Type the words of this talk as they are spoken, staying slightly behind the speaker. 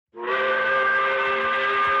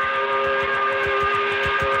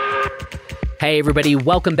Hey everybody,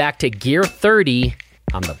 welcome back to Gear 30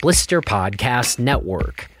 on the Blister Podcast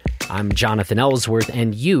Network. I'm Jonathan Ellsworth,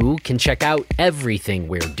 and you can check out everything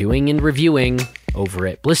we're doing and reviewing over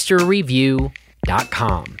at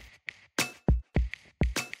blisterreview.com.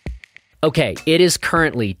 Okay, it is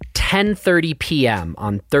currently 10:30 p.m.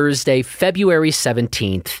 on Thursday, February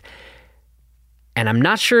 17th, and I'm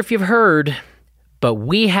not sure if you've heard, but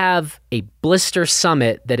we have a Blister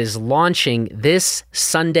Summit that is launching this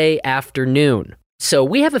Sunday afternoon. So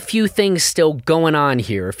we have a few things still going on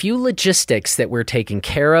here, a few logistics that we're taking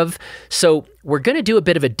care of. So we're going to do a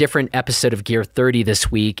bit of a different episode of Gear 30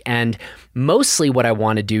 this week, and mostly what I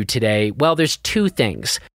want to do today, well, there's two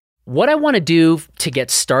things. What I want to do to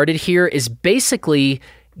get started here is basically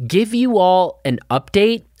give you all an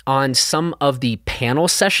update on some of the panel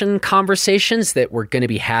session conversations that we're going to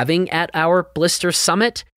be having at our Blister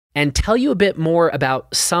Summit and tell you a bit more about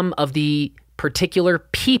some of the particular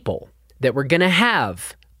people that we're going to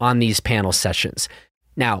have on these panel sessions.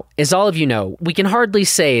 Now, as all of you know, we can hardly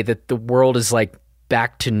say that the world is like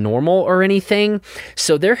back to normal or anything.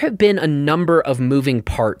 So there have been a number of moving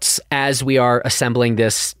parts as we are assembling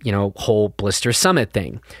this, whole Blister Summit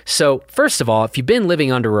thing. So first of all, if you've been living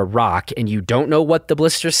under a rock and you don't know what the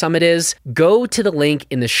Blister Summit is, go to the link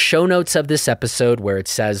in the show notes of this episode where it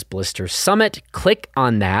says Blister Summit, click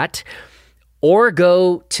on that, or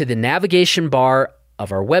go to the navigation bar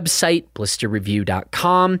of our website,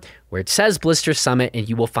 blisterreview.com, where it says Blister Summit, and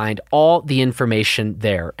you will find all the information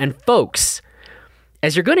there. And folks,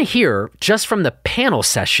 as you're going to hear just from the panel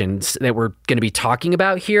sessions that we're going to be talking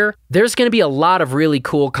about here, there's going to be a lot of really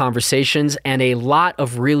cool conversations and a lot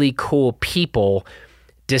of really cool people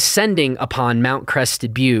descending upon Mount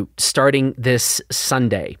Crested Butte starting this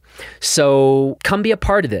Sunday. So come be a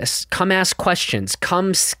part of this. Come ask questions.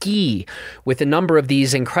 Come ski with a number of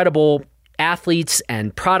these incredible athletes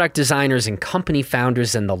and product designers and company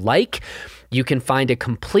founders and the like. You can find a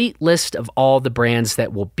complete list of all the brands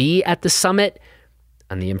that will be at the summit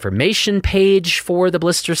on the information page for the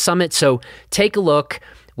Blister Summit. So take a look.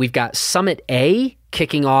 We've got Summit A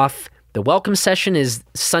kicking off. The welcome session is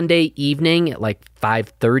Sunday evening at like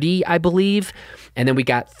 5:30, I believe. And then we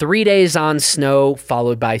got 3 days on snow,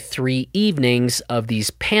 followed by 3 evenings of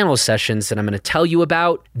these panel sessions that I'm going to tell you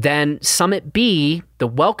about. Then Summit B, the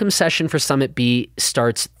welcome session for Summit B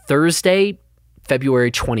starts Thursday,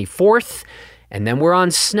 February 24th. And then we're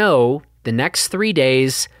on snow the next 3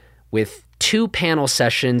 days with 2 panel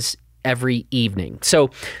sessions every evening. So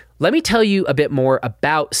let me tell you a bit more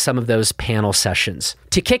about some of those panel sessions.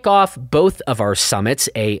 To kick off both of our summits,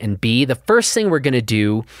 A and B, the first thing we're going to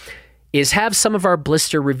do is have some of our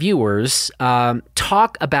Blister reviewers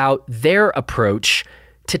talk about their approach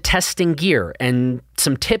to testing gear and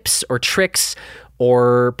some tips or tricks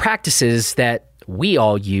or practices that we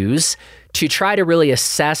all use to try to really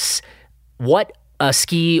assess what a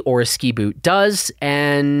ski or a ski boot does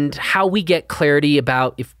and how we get clarity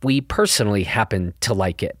about if we personally happen to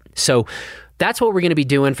like it. So that's what we're going to be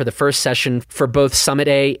doing for the first session for both Summit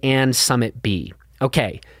A and Summit B.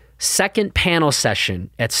 Okay, second panel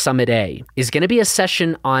session at Summit A is going to be a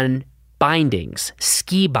session on bindings,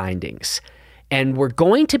 ski bindings. And we're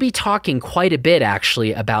going to be talking quite a bit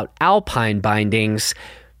actually about alpine bindings.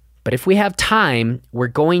 But if we have time, we're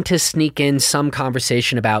going to sneak in some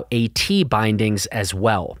conversation about AT bindings as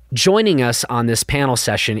well. Joining us on this panel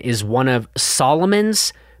session is one of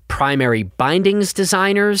Salomon's primary bindings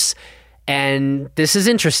designers. And this is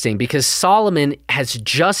interesting because Salomon has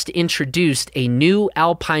just introduced a new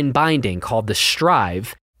alpine binding called the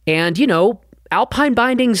Strive. And, alpine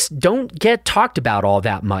bindings don't get talked about all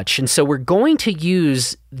that much. And so we're going to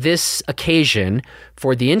use this occasion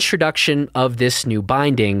for the introduction of this new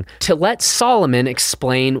binding to let Salomon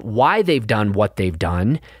explain why they've done what they've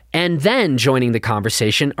done. And then joining the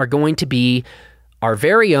conversation are going to be our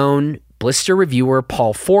very own Blister reviewer,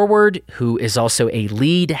 Paul Forward, who is also a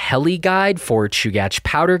lead heli guide for Chugach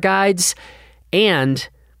Powder Guides, and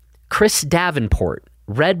Chris Davenport,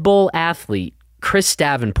 Red Bull athlete, Chris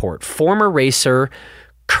Davenport, former racer,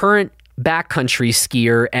 current backcountry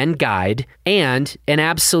skier and guide, and an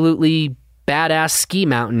absolutely badass ski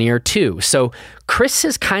mountaineer too. So Chris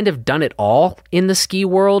has kind of done it all in the ski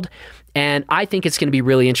world, and I think it's going to be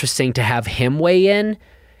really interesting to have him weigh in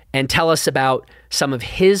and tell us about some of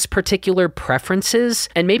his particular preferences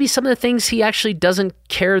and maybe some of the things he actually doesn't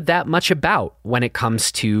care that much about when it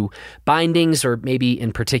comes to bindings or maybe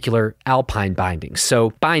in particular alpine bindings. So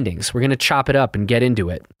bindings, we're going to chop it up and get into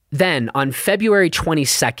it. Then on February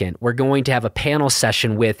 22nd, we're going to have a panel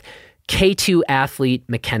session with K2 athlete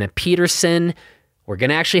McKenna Peterson. We're going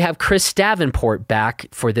to actually have Chris Davenport back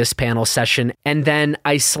for this panel session. And then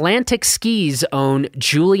Icelantic Ski's own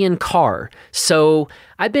Julian Carr. So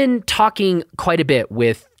I've been talking quite a bit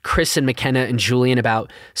with Chris and McKenna and Julian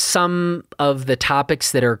about some of the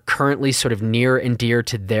topics that are currently sort of near and dear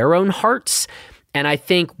to their own hearts. And I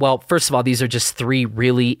think, well, first of all, these are just three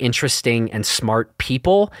really interesting and smart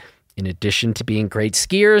people, in addition to being great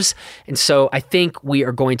skiers. And so I think we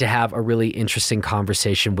are going to have a really interesting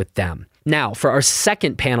conversation with them. Now, for our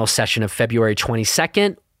second panel session of February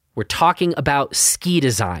 22nd, we're talking about ski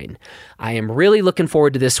design. I am really looking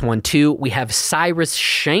forward to this one too. We have Cyrus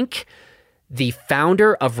Schenk, the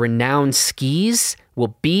founder of Renown Skis,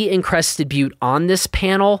 will be in Crested Butte on this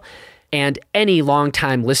panel. And any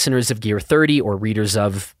longtime listeners of Gear 30 or readers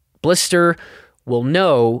of Blister will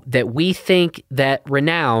know that we think that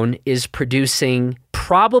Renown is producing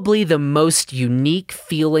probably the most unique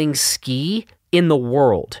feeling ski in the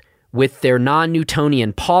world with their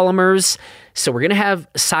non-Newtonian polymers. So we're going to have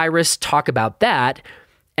Cyrus talk about that.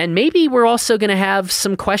 And maybe we're also going to have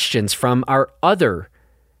some questions from our other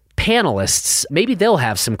panelists. Maybe they'll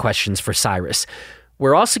have some questions for Cyrus.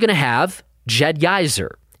 We're also going to have Jed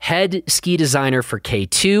Geiser, head ski designer for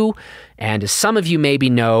K2. And as some of you maybe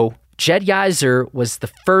know, Jed Geiser was the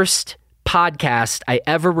first podcast I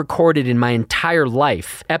ever recorded in my entire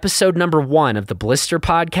life. Episode number 1 of the Blister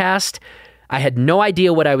podcast. I had no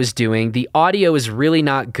idea what I was doing. The audio is really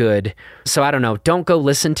not good. So I don't know. Don't go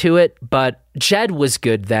listen to it. But Jed was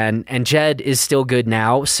good then, and Jed is still good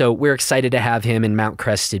now. So we're excited to have him in Mount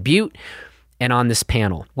Crested Butte and on this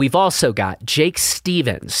panel. We've also got Jake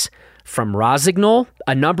Stevens from Rosignol.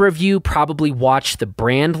 A number of you probably watched the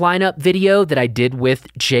brand lineup video that I did with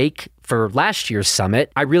Jake for last year's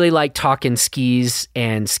summit. I really like talking skis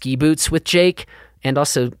and ski boots with Jake, and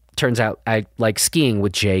also turns out I like skiing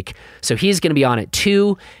with Jake. So he's going to be on it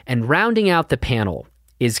too. And rounding out the panel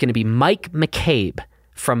is going to be Mike McCabe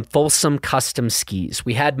from Folsom Custom Skis.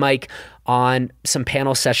 We had Mike on some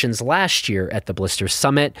panel sessions last year at the Blister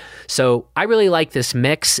Summit. So I really like this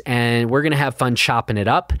mix, and we're going to have fun chopping it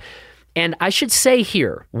up. And I should say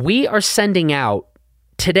here, we are sending out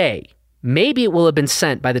today, maybe it will have been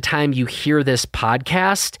sent by the time you hear this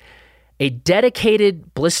podcast, a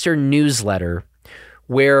dedicated Blister newsletter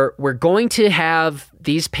where we're going to have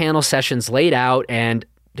these panel sessions laid out and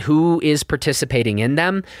who is participating in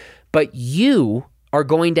them. But you are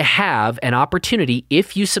going to have an opportunity,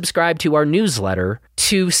 if you subscribe to our newsletter,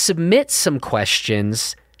 to submit some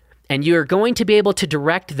questions, and you're going to be able to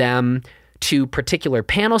direct them to particular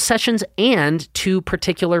panel sessions and to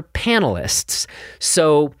particular panelists.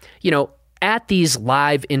 So, at these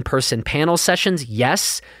live in-person panel sessions,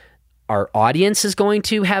 yes, our audience is going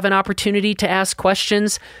to have an opportunity to ask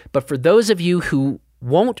questions, but for those of you who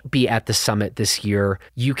won't be at the summit this year,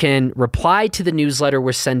 you can reply to the newsletter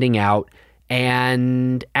we're sending out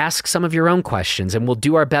and ask some of your own questions, and we'll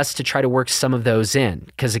do our best to try to work some of those in,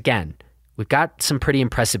 because again, we've got some pretty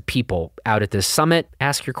impressive people out at this summit.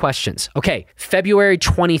 Ask your questions. Okay, February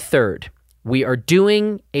 23rd, we are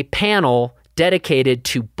doing a panel dedicated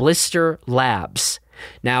to Blister Labs.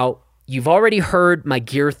 Now, you've already heard my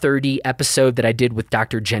Gear 30 episode that I did with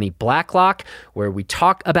Dr. Jenny Blacklock, where we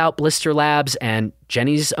talk about Blister Labs and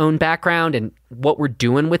Jenny's own background and what we're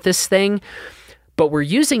doing with this thing. But we're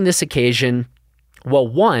using this occasion, well,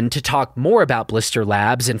 one, to talk more about Blister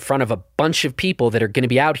Labs in front of a bunch of people that are going to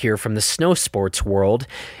be out here from the snow sports world.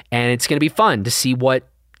 And it's going to be fun to see what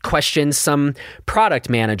questions some product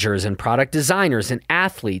managers and product designers and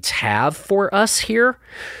athletes have for us here.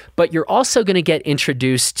 But you're also going to get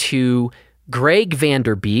introduced to Greg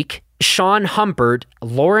Vanderbeek, Sean Humbert,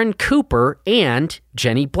 Lauren Cooper, and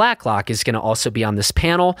Jenny Blacklock is going to also be on this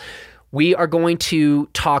panel. We are going to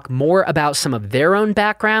talk more about some of their own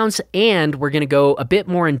backgrounds, and we're going to go a bit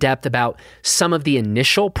more in depth about some of the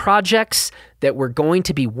initial projects that we're going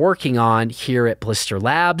to be working on here at Blister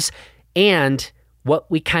Labs and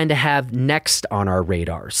what we kind of have next on our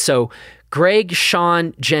radar. So Greg,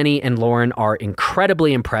 Sean, Jenny, and Lauren are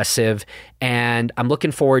incredibly impressive, and I'm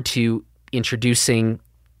looking forward to introducing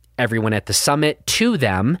everyone at the summit to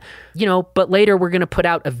them, but later we're going to put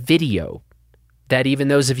out a video that even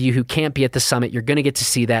those of you who can't be at the summit, you're going to get to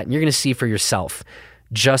see that, and you're going to see for yourself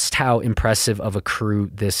just how impressive of a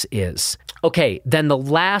crew this is. Okay, then the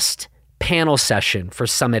last panel session for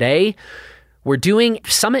Summit A, we're doing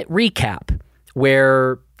Summit Recap,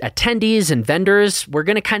 where attendees and vendors, we're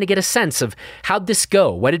going to kind of get a sense of how'd this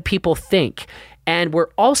go? What did people think? And we're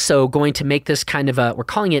also going to make this kind of we're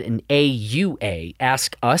calling it an AUA,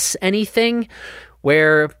 Ask Us Anything,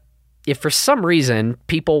 where if for some reason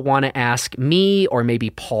people want to ask me or maybe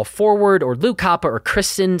Paul Forward or Luke Hoppe or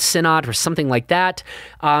Kristen Sinnott or something like that,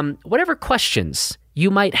 whatever questions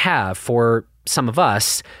you might have for some of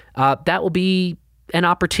us, that will be an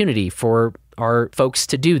opportunity for our folks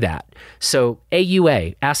to do that. So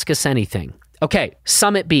AUA, ask us anything. Okay,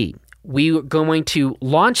 Summit B. We're going to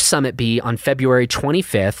launch Summit B on February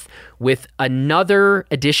 25th with another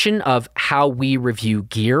edition of How We Review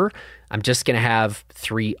Gear. I'm just going to have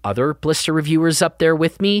 3 other blister reviewers up there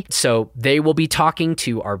with me. So they will be talking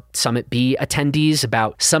to our Summit B attendees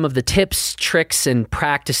about some of the tips, tricks, and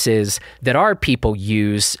practices that our people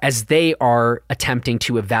use as they are attempting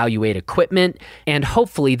to evaluate equipment. And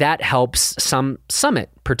hopefully that helps some Summit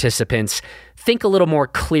participants think a little more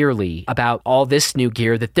clearly about all this new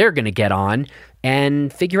gear that they're going to get on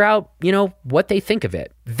and figure out, what they think of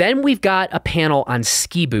it. Then we've got a panel on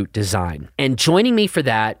ski boot design. And joining me for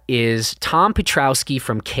that is Tom Piotrowski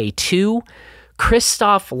from K2,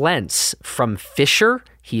 Christoph Lentz from Fischer.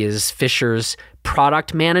 He is Fischer's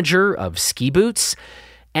product manager of ski boots.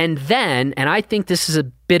 And then, and I think this is a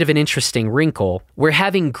bit of an interesting wrinkle, we're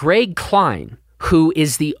having Greg Klein, who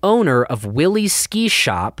is the owner of Willie's Ski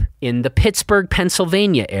Shop in the Pittsburgh,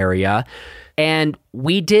 Pennsylvania area. And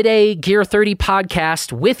we did a Gear 30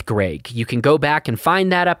 podcast with Greg. You can go back and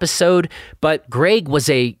find that episode. But Greg was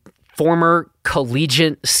a former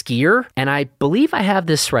collegiate skier. And I believe I have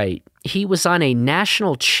this right. He was on a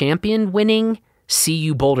national champion winning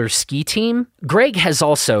CU Boulder ski team. Greg has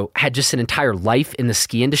also had just an entire life in the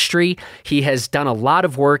ski industry. He has done a lot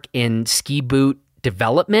of work in ski boot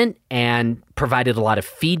development and provided a lot of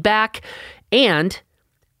feedback. And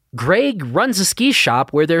Greg runs a ski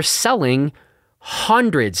shop where they're selling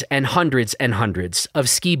hundreds and hundreds and hundreds of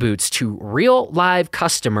ski boots to real live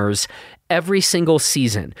customers every single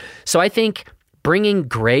season. So I think bringing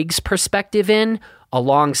Greg's perspective in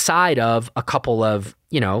alongside of a couple of,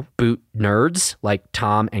 boot nerds like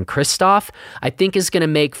Tom and Christoph, I think is going to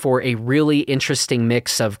make for a really interesting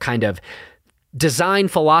mix of kind of design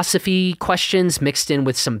philosophy questions mixed in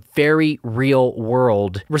with some very real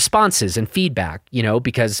world responses and feedback,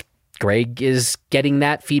 because Greg is getting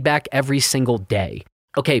that feedback every single day.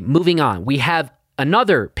 Okay, moving on. We have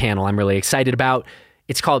another panel I'm really excited about.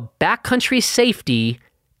 It's called Backcountry Safety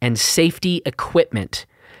and Safety Equipment.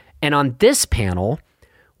 And on this panel,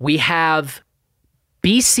 we have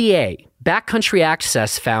BCA, Backcountry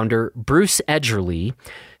Access founder Bruce Edgerly.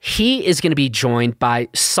 He is going to be joined by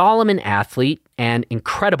Solomon athlete and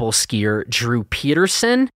incredible skier Drew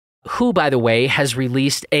Peterson, who, by the way, has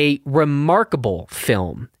released a remarkable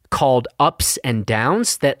film called Ups and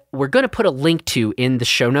Downs that we're going to put a link to in the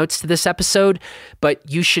show notes to this episode, but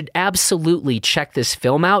you should absolutely check this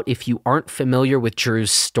film out if you aren't familiar with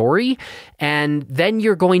Drew's story, and then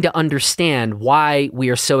you're going to understand why we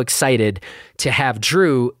are so excited to have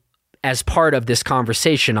Drew as part of this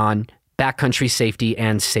conversation on backcountry safety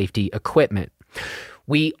and safety equipment.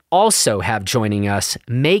 We also have joining us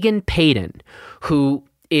Megan Payton, who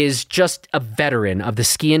is just a veteran of the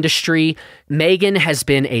ski industry. Megan has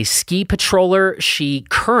been a ski patroller. She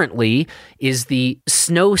currently is the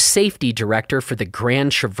snow safety director for the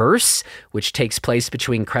Grand Traverse, which takes place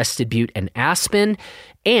between Crested Butte and Aspen.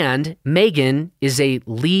 And Megan is a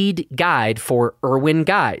lead guide for Irwin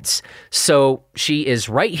Guides. So she is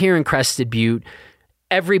right here in Crested Butte.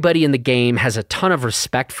 Everybody in the game has a ton of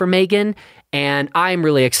respect for Megan, and I'm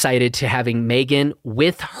really excited to having Megan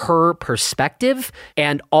with her perspective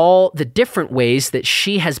and all the different ways that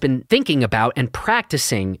she has been thinking about and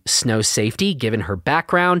practicing snow safety, given her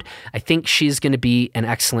background. I think she's going to be an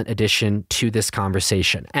excellent addition to this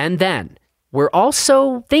conversation. And then we're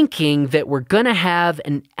also thinking that we're going to have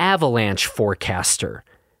an avalanche forecaster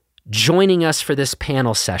joining us for this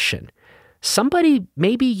panel session. Somebody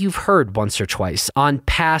maybe you've heard once or twice on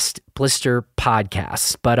past Blister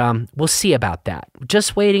podcasts, but we'll see about that.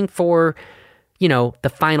 Just waiting for,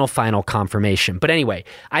 the final confirmation. But anyway,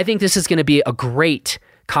 I think this is going to be a great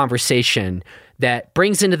conversation that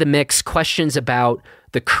brings into the mix questions about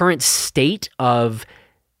the current state of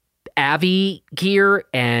AVI gear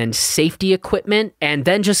and safety equipment, and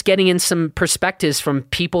then just getting in some perspectives from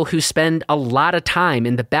people who spend a lot of time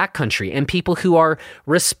in the backcountry and people who are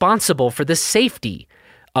responsible for the safety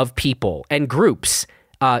of people and groups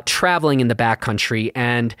traveling in the backcountry.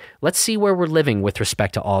 And let's see where we're living with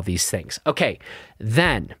respect to all these things. Okay,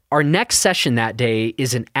 then our next session that day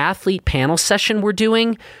is an athlete panel session we're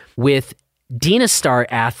doing with Dynastar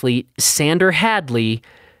athlete Sander Hadley.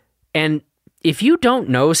 And if you don't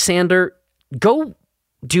know Sander, go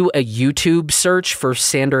do a YouTube search for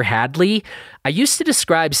Sander Hadley. I used to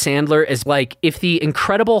describe Sandler as like if the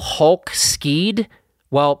Incredible Hulk skied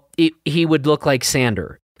Well, he would look like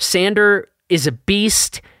Sander. Sander is a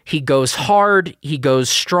beast. He goes hard. He goes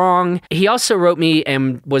strong. He also wrote me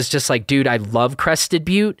and was just like, dude, I love Crested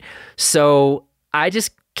Butte. So I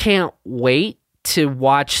just can't wait to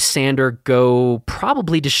watch Sander go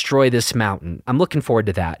probably destroy this mountain. I'm looking forward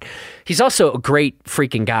to that. He's also a great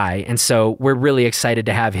freaking guy. And so we're really excited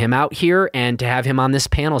to have him out here and to have him on this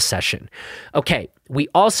panel session. Okay. We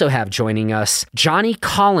also have joining us Johnny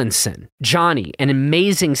Collinson. Johnny, an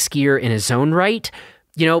amazing skier in his own right,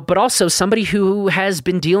 but also somebody who has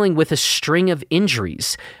been dealing with a string of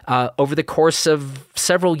injuries over the course of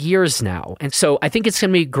several years now. And so I think it's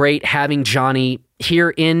going to be great having Johnny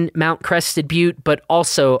here in Mount Crested Butte, but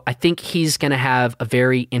also I think he's going to have a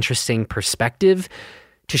very interesting perspective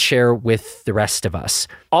to share with the rest of us.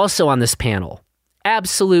 Also on this panel,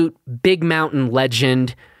 absolute big mountain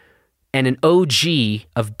legend and an OG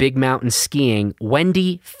of big mountain skiing,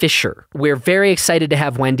 Wendy Fisher. We're very excited to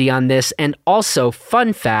have Wendy on this. And also,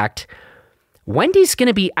 fun fact, Wendy's going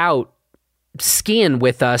to be out skiing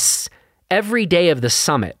with us every day of the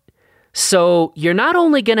summit. So you're not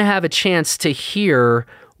only going to have a chance to hear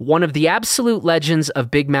one of the absolute legends of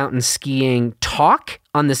big mountain skiing talk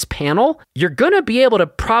on this panel, you're going to be able to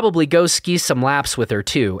probably go ski some laps with her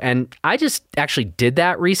too. And I just actually did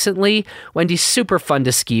that recently. Wendy's super fun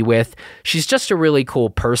to ski with. She's just a really cool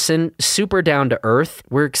person, super down to earth.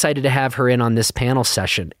 We're excited to have her in on this panel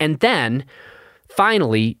session. And then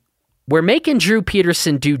finally, we're making Drew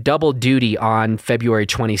Peterson do double duty on February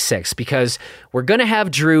 26th because we're going to have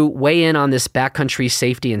Drew weigh in on this backcountry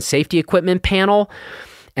safety and safety equipment panel.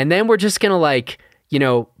 And then we're just going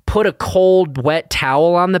to put a cold, wet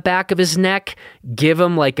towel on the back of his neck, give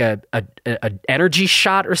him like a energy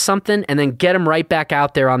shot or something, and then get him right back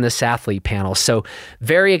out there on this athlete panel. So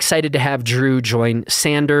very excited to have Drew join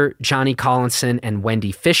Sander, Johnny Collinson, and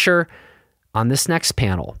Wendy Fisher on this next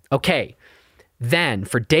panel. Okay, then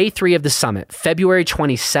for day 3 of the summit, February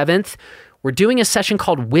 27th, we're doing a session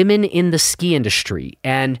called Women in the Ski Industry.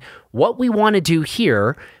 And what we want to do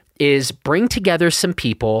here is bring together some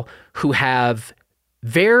people who have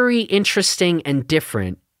very interesting and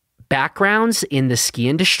different backgrounds in the ski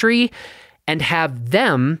industry and have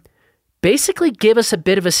them basically give us a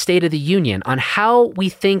bit of a state of the union on how we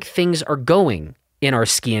think things are going in our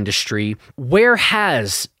ski industry. Where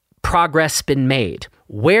has progress been made?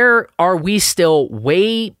 Where are we still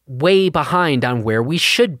way, way behind on where we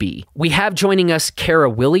should be? We have joining us Kara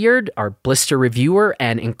Williard, our blister reviewer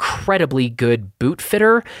and incredibly good boot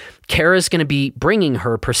fitter. Kara's going to be bringing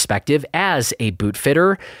her perspective as a boot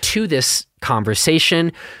fitter to this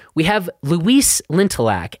conversation. We have Louise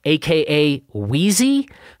Lintelak, aka Wheezy.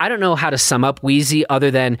 I don't know how to sum up Wheezy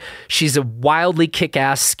other than she's a wildly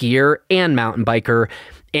kick-ass skier and mountain biker,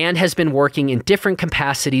 and has been working in different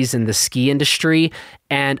capacities in the ski industry.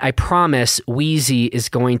 And I promise Wheezy is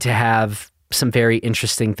going to have some very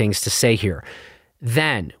interesting things to say here.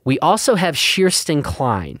 Then we also have Shearston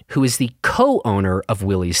Klein, who is the co-owner of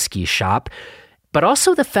Willie's Ski Shop, but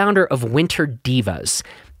also the founder of Winter Divas.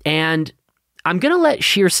 And I'm going to let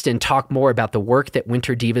Shearston talk more about the work that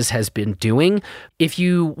Winter Divas has been doing. If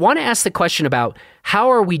you want to ask the question about how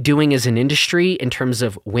are we doing as an industry in terms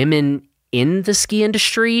of women in the ski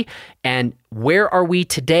industry and where are we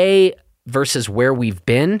today versus where we've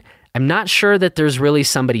been, I'm not sure that there's really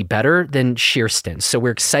somebody better than Shearston. So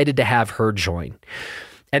we're excited to have her join.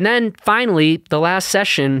 And then finally, the last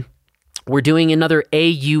session, we're doing another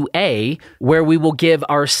AUA where we will give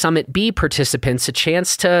our Summit B participants a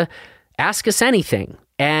chance to ask us anything.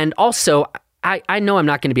 And also, I know I'm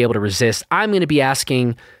not going to be able to resist. I'm going to be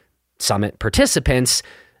asking Summit participants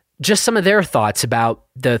just some of their thoughts about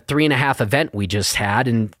the 3.5 event we just had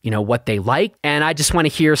and, what they like. And I just want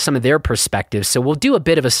to hear some of their perspectives. So we'll do a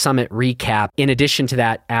bit of a summit recap. In addition to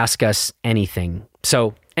that, ask us anything.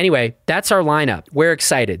 So anyway, that's our lineup. We're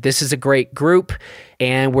excited. This is a great group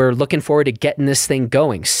and we're looking forward to getting this thing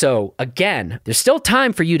going. So again, there's still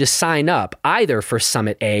time for you to sign up either for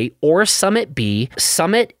Summit A or Summit B.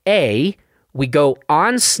 Summit A, we go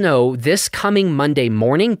on snow this coming Monday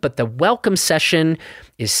morning, but the welcome session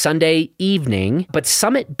is Sunday evening. But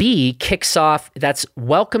Summit B kicks off, that's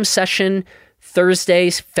welcome session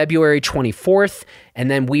Thursdays, February 24th,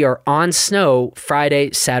 and then we are on snow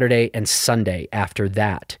Friday, Saturday, and Sunday after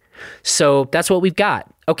that. So that's what we've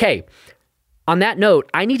got. Okay, on that note,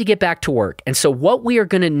 I need to get back to work. And so what we are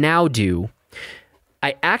going to now do,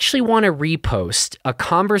 I actually want to repost a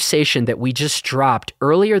conversation that we just dropped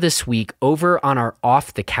earlier this week over on our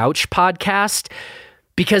Off the Couch podcast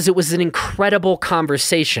because it was an incredible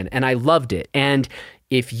conversation and I loved it. And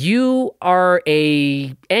if you are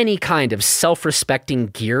any kind of self-respecting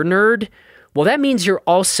gear nerd, Well, that means you're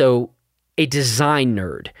also a design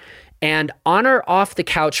nerd. And on our Off the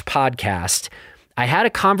Couch podcast, I had a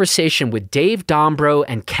conversation with Dave Dombrow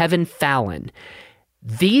and Kevin Fallon.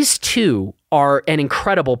 These two are an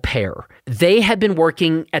incredible pair. They have been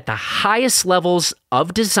working at the highest levels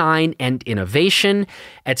of design and innovation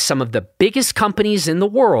at some of the biggest companies in the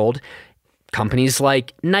world, companies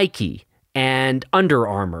like Nike and Under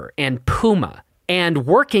Armour and Puma, and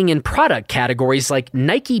working in product categories like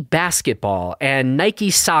Nike basketball and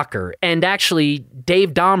Nike soccer. And actually,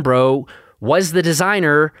 Dave Dombrow was the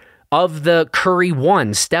designer of the Curry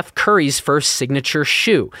 1, Steph Curry's first signature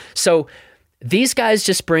shoe. So these guys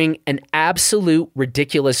just bring an absolute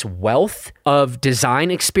ridiculous wealth of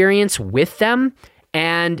design experience with them.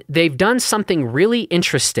 And they've done something really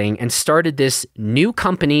interesting and started this new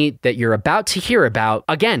company that you're about to hear about.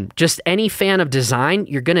 Again, just any fan of design,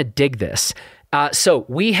 you're going to dig this. So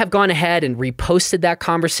we have gone ahead and reposted that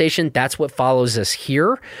conversation. That's what follows us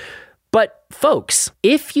here. But folks,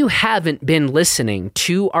 if you haven't been listening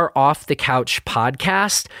to our Off the Couch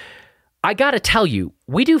podcast, I got to tell you,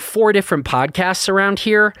 we do 4 different podcasts around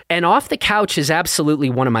here, and Off the Couch is absolutely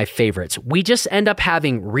one of my favorites. We just end up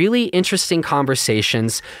having really interesting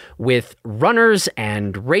conversations with runners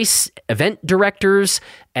and race event directors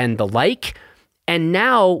and the like. And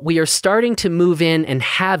now we are starting to move in and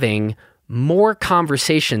having more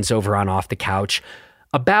conversations over on Off the Couch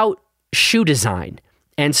about shoe design.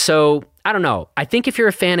 And so, I don't know, I think if you're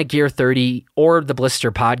a fan of Gear 30 or the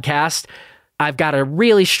Blister podcast, I've got a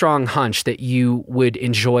really strong hunch that you would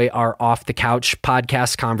enjoy our Off the Couch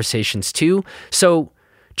podcast conversations too. So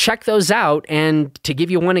check those out. And to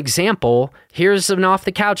give you one example, here's an Off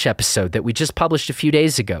the Couch episode that we just published a few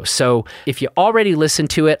days ago. So if you already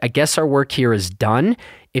listened to it, I guess our work here is done.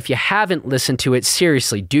 If you haven't listened to it,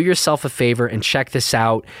 seriously, do yourself a favor and check this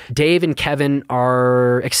out. Dave and Kevin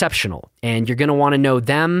are exceptional, and you're going to want to know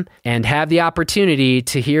them and have the opportunity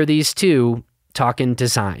to hear these two talking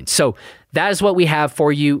design. So that is what we have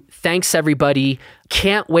for you. Thanks, everybody.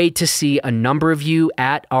 Can't wait to see a number of you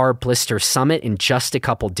at our Blister Summit in just a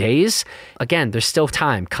couple days. Again, there's still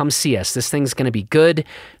time. Come see us. This thing's going to be good.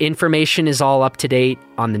 Information is all up to date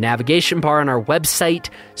on the navigation bar on our website,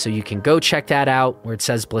 so you can go check that out where it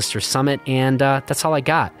says Blister Summit. And that's all I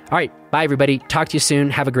got. All right. Bye, everybody. Talk to you soon.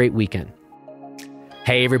 Have a great weekend.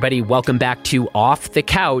 Hey, everybody. Welcome back to Off the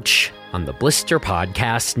Couch on the Blister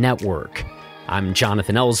Podcast Network. I'm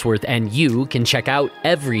Jonathan Ellsworth, and you can check out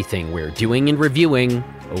everything we're doing and reviewing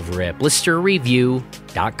over at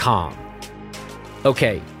blisterreview.com.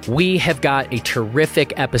 Okay, we have got a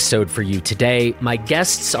terrific episode for you today. My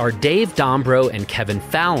guests are Dave Dombrow and Kevin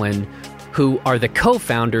Fallon, who are the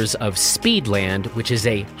co-founders of Speedland, which is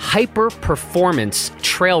a hyper-performance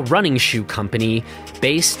trail running shoe company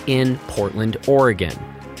based in Portland, Oregon.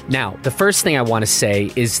 Now, the first thing I want to say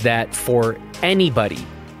is that for anybody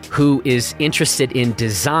who is interested in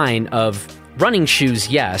design of running shoes,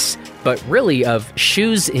 yes, but really of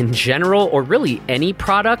shoes in general, or really any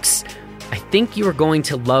products, I think you are going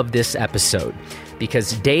to love this episode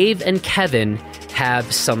because Dave and Kevin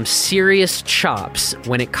have some serious chops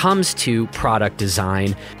when it comes to product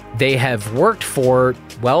design. They have worked for,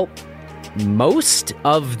 well, most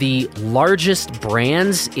of the largest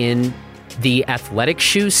brands in the athletic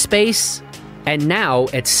shoe space. And now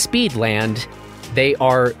at Speedland, they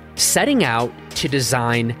are setting out to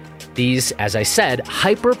design these, as I said,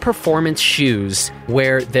 hyper-performance shoes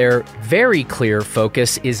where their very clear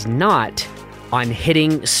focus is not on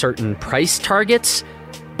hitting certain price targets,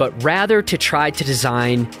 but rather to try to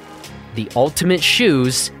design the ultimate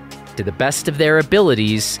shoes to the best of their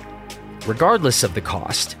abilities, regardless of the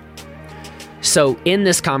cost. So in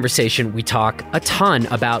this conversation, we talk a ton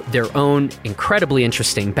about their own incredibly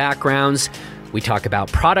interesting backgrounds. We talk about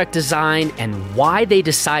product design and why they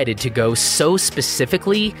decided to go so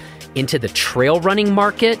specifically into the trail running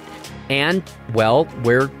market. And, well,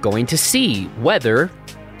 we're going to see whether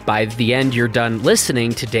by the end you're done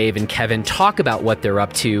listening to Dave and Kevin talk about what they're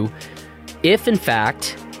up to, if in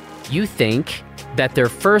fact you think that their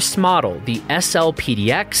first model, the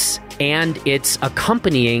SLPDX, and its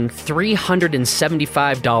accompanying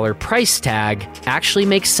 $375 price tag actually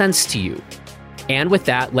makes sense to you. And with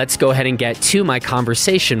that, let's go ahead and get to my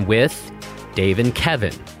conversation with Dave and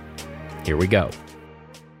Kevin. Here we go.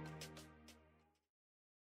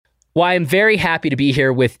 Well, I'm very happy to be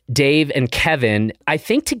here with Dave and Kevin. I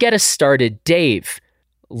think to get us started, Dave,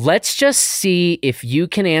 let's just see if you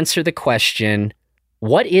can answer the question,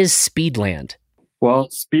 what is Speedland? Well,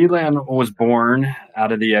 Speedland was born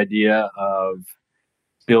out of the idea of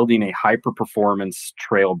building a hyper-performance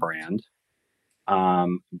trail brand.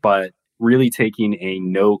 But really taking a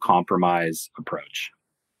no compromise approach.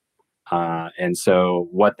 And so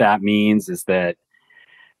what that means is that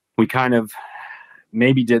we kind of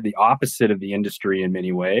maybe did the opposite of the industry in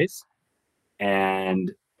many ways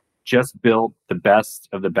and just built the best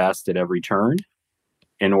of the best at every turn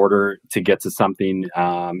in order to get to something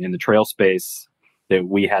in the trail space that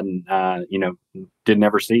we hadn't, didn't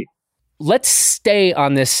ever see. Let's stay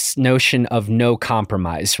on this notion of no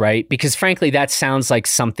compromise, right? Because frankly, that sounds like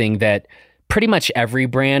something that pretty much every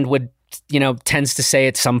brand would, tends to say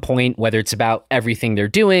at some point, whether it's about everything they're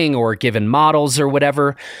doing or given models or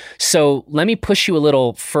whatever. So let me push you a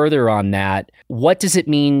little further on that. What does it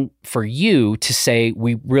mean for you to say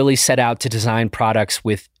we really set out to design products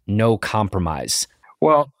with no compromise?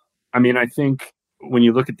 Well, I mean, I think when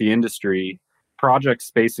you look at the industry, projects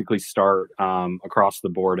basically start across the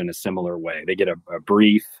board in a similar way. They get a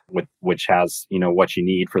brief which has what you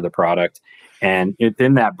need for the product, and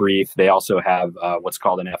within that brief, they also have what's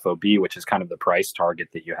called an FOB, which is kind of the price target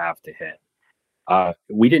that you have to hit.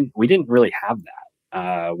 We didn't really have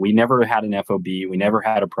that. We never had an FOB. We never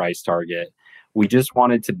had a price target. We just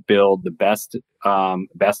wanted to build the best of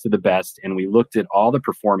the best, and we looked at all the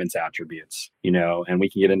performance attributes. And we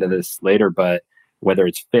can get into this later, but whether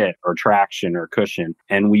it's fit or traction or cushion.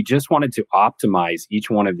 And we just wanted to optimize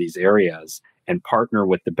each one of these areas and partner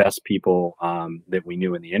with the best people that we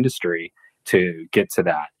knew in the industry to get to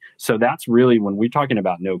that. So that's really, when we're talking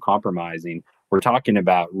about no compromising, we're talking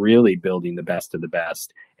about really building the best of the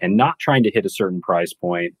best and not trying to hit a certain price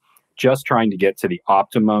point, just trying to get to the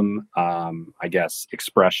optimum,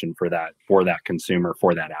 expression for that consumer,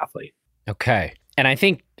 for that athlete. Okay. And I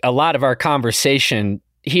think a lot of our conversation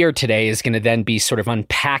here today is going to then be sort of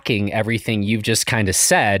unpacking everything you've just kind of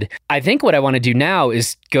said. I think what I want to do now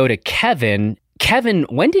is go to Kevin. Kevin,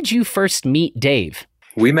 when did you first meet Dave?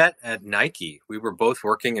 We met at Nike. We were both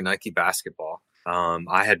working in Nike basketball.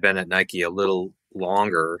 I had been at Nike a little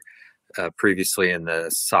longer previously in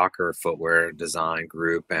the soccer footwear design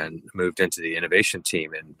group and moved into the innovation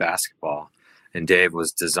team in basketball. And Dave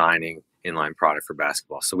was designing inline product for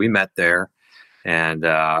basketball. So we met there. And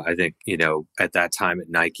I think, at that time at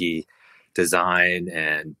Nike, design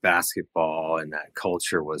and basketball and that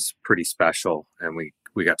culture was pretty special. And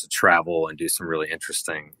we got to travel and do some really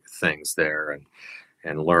interesting things there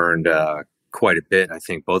and learned quite a bit. I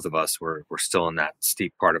think both of us were still in that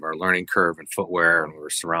steep part of our learning curve in footwear, and we were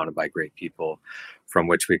surrounded by great people from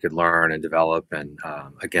which we could learn and develop. And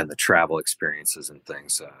again, the travel experiences and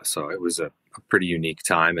things. So it was a pretty unique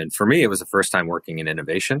time. And for me, it was the first time working in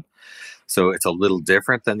innovation. So it's a little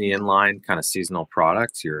different than the inline kind of seasonal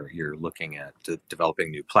products. You're looking at developing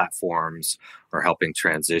new platforms or helping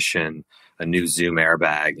transition a new Zoom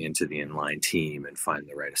airbag into the inline team and find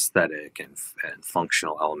the right aesthetic and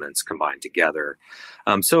functional elements combined together.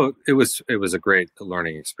 So it was a great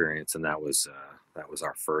learning experience, and that was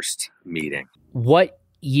our first meeting. What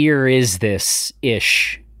year is this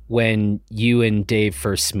ish when you and Dave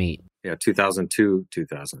first meet? Yeah, 2002,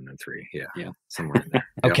 2003. Yeah, somewhere in there.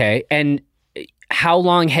 Okay. And how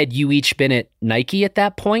long had you each been at Nike at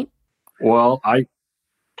that point? Well,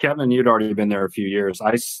 Kevin, you'd already been there a few years.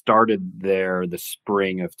 I started there the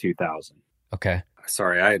spring of 2000. Okay.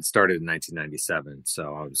 Sorry, I had started in 1997,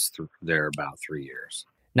 so I was there about 3 years.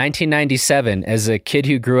 1997, as a kid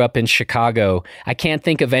who grew up in Chicago, I can't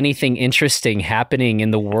think of anything interesting happening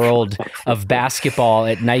in the world of basketball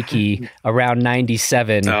at Nike around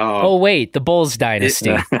 97. Oh wait, the Bulls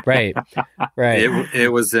dynasty. Right.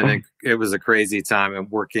 It was a crazy time, and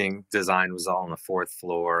working design was all on the fourth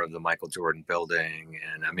floor of the Michael Jordan building.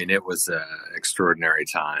 And I mean, it was an extraordinary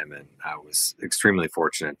time, and I was extremely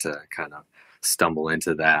fortunate to kind of stumble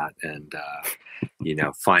into that and,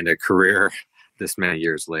 find a career this many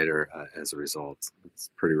years later as a result. It's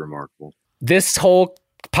pretty remarkable. This whole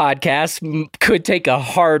podcast could take a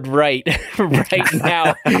hard right right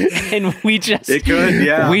now, and we just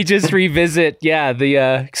revisit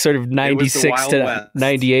the sort of 96 to West.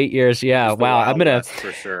 98 years. Yeah, wow. I'm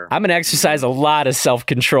gonna exercise a lot of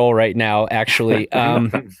self-control right now, actually.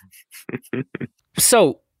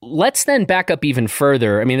 So let's then back up even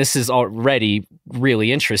further. I mean, this is already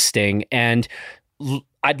really interesting, and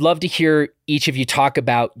I'd love to hear each of you talk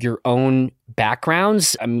about your own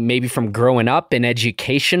backgrounds, maybe from growing up and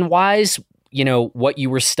education-wise, what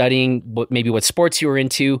you were studying, what sports you were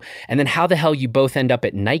into, and then how the hell you both end up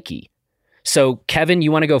at Nike. So, Kevin,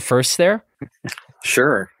 you want to go first there?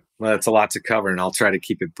 Sure. Well, that's a lot to cover, and I'll try to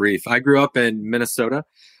keep it brief. I grew up in Minnesota,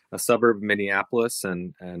 a suburb of Minneapolis,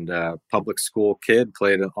 and public school kid,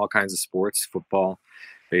 played all kinds of sports, football,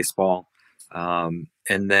 baseball. And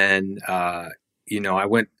then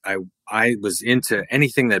I was into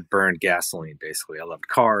anything that burned gasoline. Basically, I loved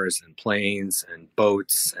cars and planes and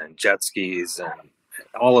boats and jet skis and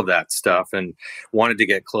all of that stuff, and wanted to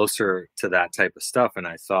get closer to that type of stuff. And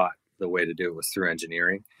I thought the way to do it was through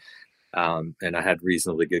engineering. And I had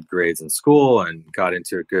reasonably good grades in school and got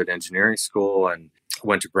into a good engineering school and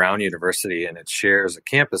went to Brown University, and it shares a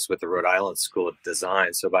campus with the Rhode Island School of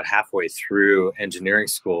Design. So about halfway through engineering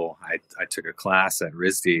school, I took a class at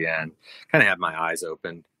RISD and kind of had my eyes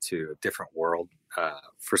open to a different world.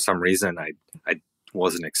 For some reason, I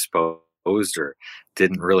wasn't exposed or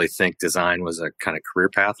didn't really think design was a kind of career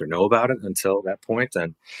path or know about it until that point.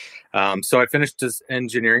 And so I finished this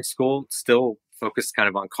engineering school, still focused kind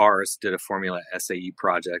of on cars, did a Formula SAE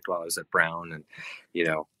project while I was at Brown, and,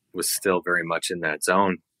 was still very much in that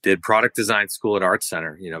zone. Did product design school at Art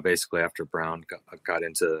Center, basically after Brown got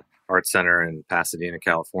into Art Center in Pasadena,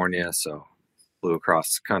 California. So flew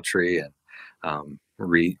across the country and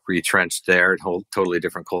retrenched there. Totally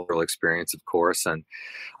different cultural experience, of course, and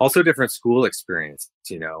also different school experience.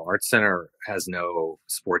 Art Center has no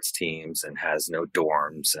sports teams and has no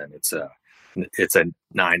dorms, and it's a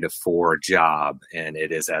 9-to-4 job, and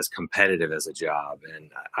it is as competitive as a job.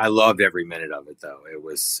 And I loved every minute of it, though. It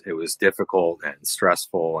was difficult and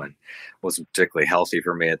stressful and wasn't particularly healthy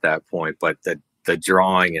for me at that point, but the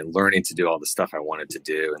drawing and learning to do all the stuff I wanted to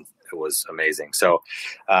do, and it was amazing. So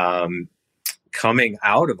coming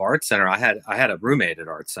out of Art Center, I had a roommate at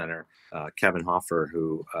Art Center, Kevin Hoffer,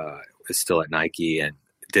 who is still at Nike and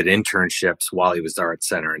did internships while he was at Art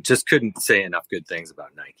Center, and just couldn't say enough good things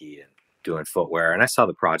about Nike and doing footwear. And I saw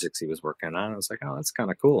the projects he was working on. I was like, oh, that's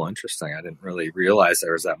kind of cool. Interesting. I didn't really realize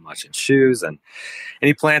there was that much in shoes. And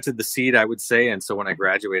he planted the seed, I would say. And so when I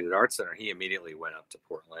graduated Art Center, he immediately went up to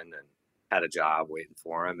Portland and had a job waiting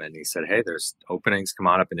for him. And he said, hey, there's openings, come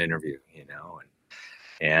on up and interview,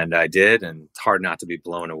 and I did. And it's hard not to be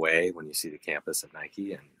blown away when you see the campus at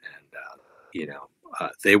Nike.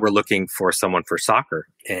 They were looking for someone for soccer.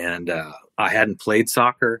 And I hadn't played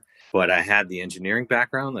soccer, but I had the engineering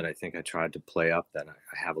background that I think I tried to play up, that I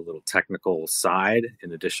have a little technical side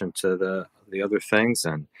in addition to the other things.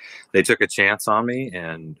 And they took a chance on me,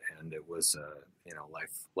 and it was a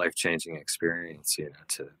life-changing experience,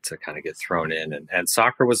 to kind of get thrown in. And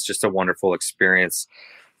soccer was just a wonderful experience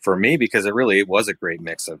for me because it really was a great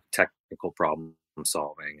mix of technical problem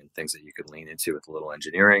solving and things that you could lean into with a little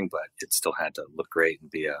engineering, but it still had to look great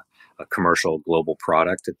and be a commercial global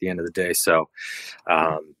product at the end of the day. So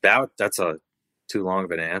that's a too long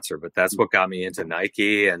of an answer, but that's what got me into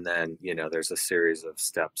Nike. And then, there's a series of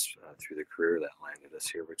steps through the career that landed us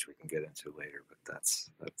here, which we can get into later, but that's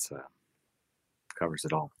covers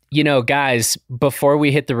it all. Guys, before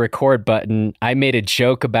we hit the record button, I made a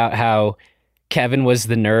joke about how Kevin was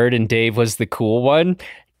the nerd and Dave was the cool one.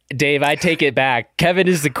 Dave, I take it back. Kevin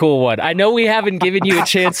is the cool one. I know we haven't given you a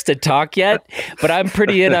chance to talk yet, but I'm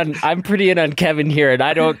pretty in on Kevin here, and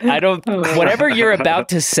I don't whatever you're about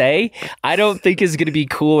to say, I don't think is going to be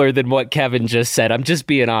cooler than what Kevin just said. I'm just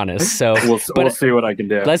being honest. So we'll see what I can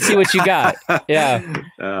do. Let's see what you got. Yeah.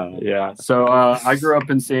 Yeah. So I grew up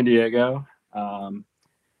in San Diego.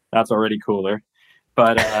 That's already cooler.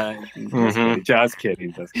 But just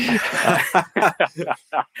kidding.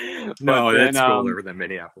 No, that's cooler than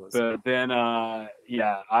Minneapolis. But then, I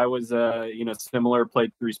was similar.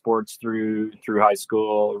 Played 3 sports through high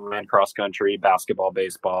school. Ran cross country, basketball,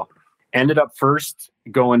 baseball. Ended up first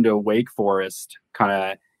going to Wake Forest,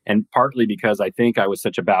 and partly because I think I was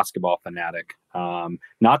such a basketball fanatic.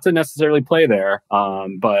 Not to necessarily play there,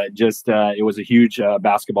 but just it was a huge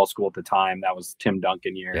basketball school at the time. That was Tim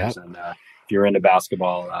Duncan years, yep. And you're into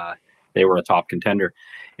basketball, they were a top contender.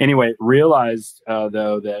 Anyway, realized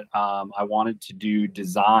though that I wanted to do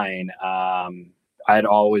design. I had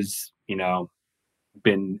always,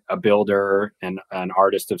 been a builder and an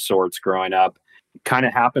artist of sorts growing up. Kind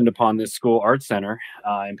of happened upon this school, Art Center,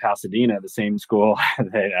 in Pasadena, the same school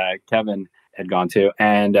that Kevin had gone to,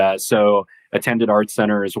 and so attended Art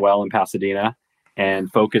Center as well in Pasadena,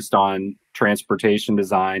 and focused on transportation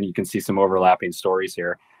design. You can see some overlapping stories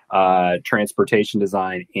here. Transportation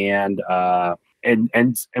design and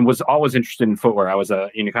was always interested in footwear. I was a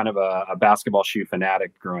basketball shoe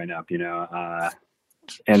fanatic growing up,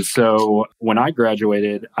 and so when I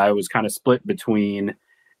graduated, I was kind of split between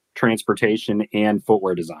transportation and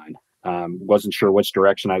footwear design. Wasn't sure which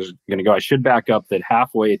direction I was going to go. I should back up that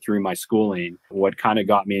halfway through my schooling, what kind of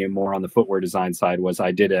got me more on the footwear design side was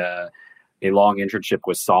I did a long internship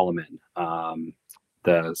with Salomon,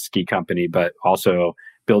 the ski company, but also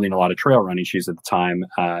building a lot of trail running shoes at the time.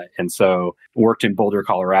 And so worked in Boulder,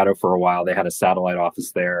 Colorado for a while. They had a satellite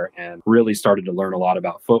office there and really started to learn a lot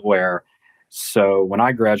about footwear. So when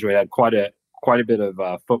I graduated, I had quite a bit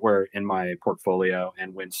of footwear in my portfolio,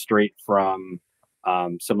 and went straight from,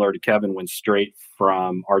 similar to Kevin, went straight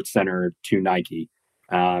from Art Center to Nike,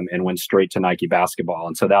 and went straight to Nike basketball.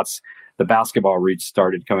 And so that's the basketball route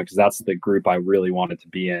started coming, because that's the group I really wanted to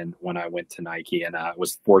be in when I went to Nike, and I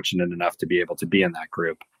was fortunate enough to be able to be in that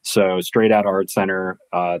group. So straight out of Art Center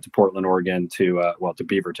to Portland, Oregon, to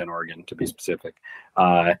Beaverton, Oregon, to be specific.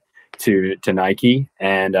 To Nike,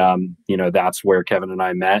 and that's where Kevin and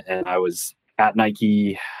I met. And I was at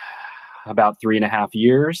Nike about 3.5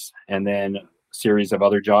 years, and then a series of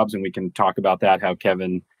other jobs, and we can talk about that, how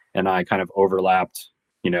Kevin and I kind of overlapped,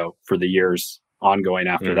 for the years ongoing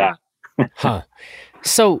after that. Huh.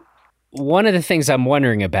 So one of the things I'm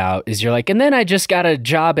wondering about is, you're like, and then I just got a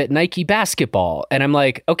job at Nike basketball, and I'm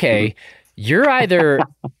like, okay, you're either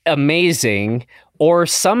amazing, or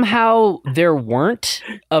somehow there weren't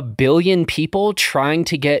a billion people trying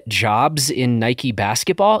to get jobs in Nike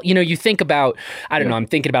basketball. You think about, I don't know, I'm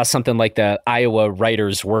thinking about something like the Iowa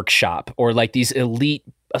Writers Workshop, or like these elite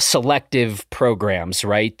selective programs,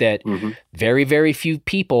 right? That very, very few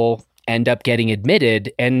people end up getting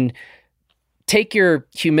admitted. And take your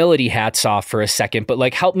humility hats off for a second, but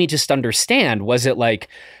like, help me just understand, was it like,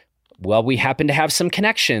 well, we happen to have some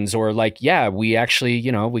connections, or like, yeah, we actually,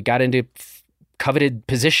 we got into coveted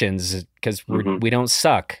positions because we don't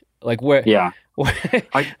suck. Like, where? Yeah.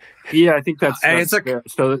 I think that's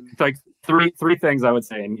so it's like three things I would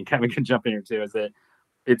say, and Kevin can jump in here too, is that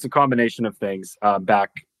it's a combination of things.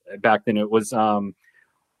 Back then it was,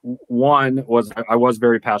 one was, I was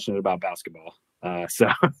very passionate about basketball. So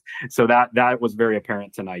that was very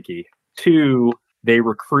apparent to Nike. Two, they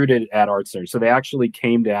recruited at Art Center. So they actually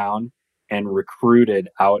came down and recruited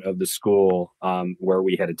out of the school where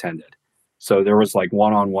we had attended. So there was like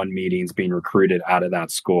one-on-one meetings being recruited out of that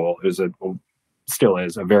school. It was still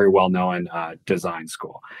is a very well-known design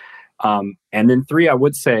school. And then three, I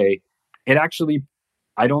would say it actually,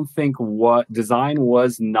 I don't think what design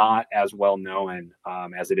was not as well known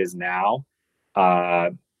as it is now,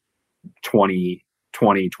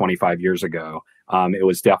 25 years ago. It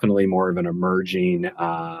was definitely more of an emerging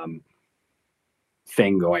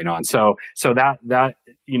thing going on. So that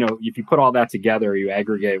if you put all that together, you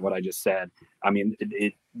aggregate what I just said. I mean,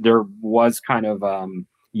 there was kind of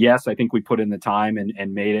yes, I think we put in the time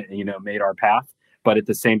and made it, made our path. But at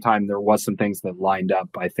the same time, there was some things that lined up,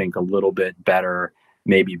 I think, a little bit better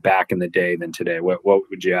maybe back in the day than today. What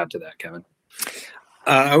would you add to that, Kevin?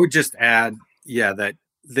 I would just add, that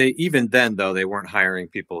they, even then though, they weren't hiring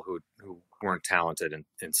people who weren't talented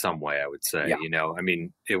in some way, I would say. I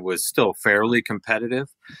mean, it was still fairly competitive,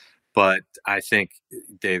 but I think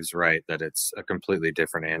Dave's right that it's a completely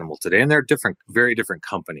different animal today, and they're very different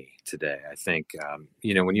company today. I think,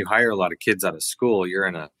 when you hire a lot of kids out of school, you're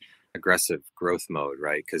in a aggressive growth mode,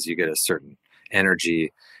 right? Because you get a certain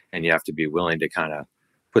energy, and you have to be willing to kind of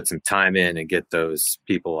put some time in and get those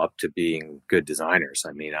people up to being good designers.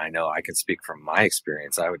 I mean, I know I can speak from my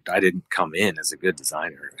experience. I didn't come in as a good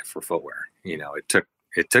designer for footwear.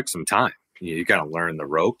 It took some time. You got to learn the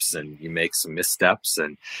ropes, and you make some missteps,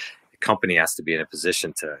 and the company has to be in a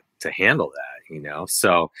position to handle that,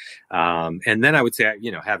 So, and then I would say,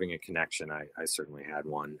 having a connection, I certainly had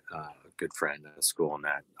one good friend at school, and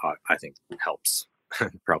that I think helps,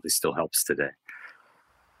 probably still helps today.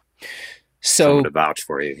 So someone to vouch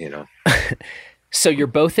for you, So you're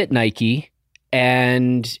both at Nike,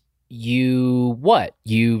 and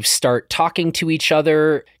you start talking to each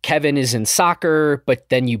other. Kevin is in soccer, but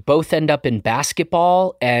then you both end up in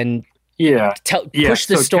basketball, and push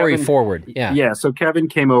the story forward. Yeah. So Kevin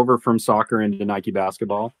came over from soccer into Nike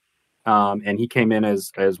basketball, and he came in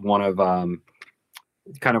as one of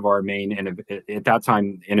kind of our main. At that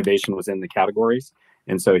time, innovation was in the categories.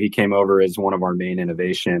 And so he came over as one of our main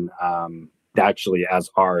innovation, actually as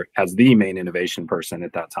the main innovation person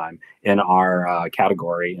at that time in our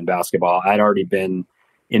category in basketball. I'd already been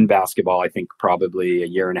in basketball, I think probably a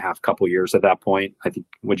year and a half, couple years at that point. I think,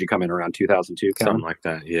 would you come in around 2002, Kevin? Something like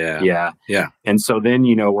that. Yeah. And so then,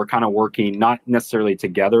 we're kind of working, not necessarily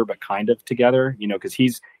together, but kind of together, because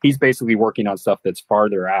he's basically working on stuff that's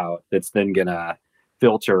farther out, that's then going to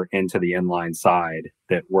filter into the inline side,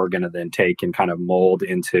 that we're going to then take and kind of mold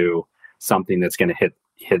into something that's going to hit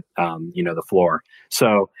the floor.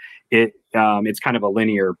 So it's kind of a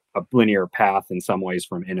linear path in some ways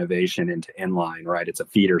from innovation into inline, right? It's a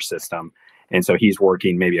feeder system. And so he's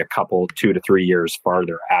working maybe a couple, 2 to 3 years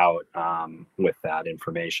farther out with that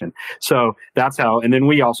information. So that's how, and then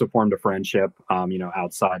we also formed a friendship,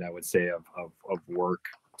 outside, I would say, of work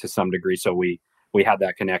to some degree. So we had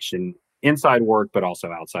that connection inside work, but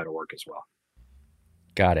also outside of work as well.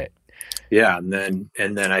 Got it. Yeah, and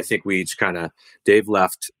then I think we each kind of Dave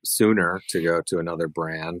left sooner to go to another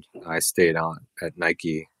brand. I stayed on at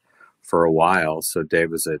Nike for a while, so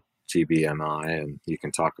Dave was at GBMI, and you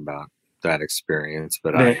can talk about that experience.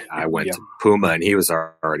 But I went to Puma, and he was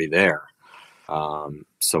already there,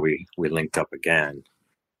 so we linked up again.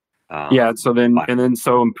 So in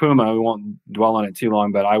Puma, we won't dwell on it too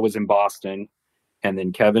long, but I was in Boston, and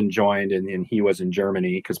then Kevin joined, and he was in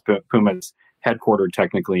Germany because Puma's headquartered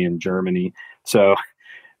technically in Germany. So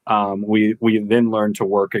we then learned to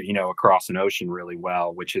work, across an ocean really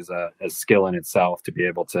well, which is a skill in itself to be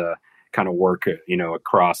able to kind of work,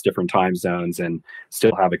 across different time zones and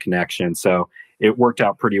still have a connection. So it worked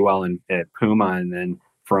out pretty well at Puma. And then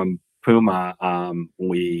from Puma,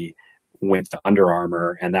 we went to Under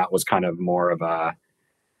Armour, and that was kind of more of a,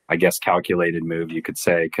 I guess, calculated move, you could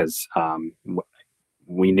say, because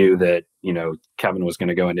we knew that, Kevin was going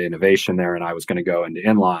to go into innovation there and I was going to go into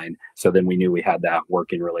inline. So then we knew we had that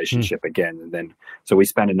working relationship again. And then, so we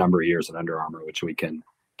spent a number of years at Under Armour, which we can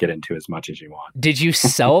get into as much as you want. Did you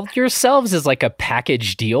sell yourselves as like a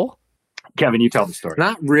package deal? Kevin, you tell the story.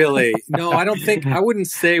 Not really. No, I wouldn't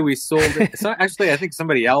say we sold it. So actually, I think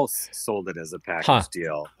somebody else sold it as a package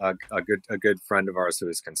deal. A good friend of ours who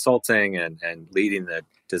was consulting and leading the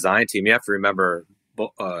design team. You have to remember,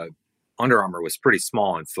 Under Armour was pretty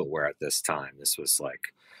small in footwear at this time. This was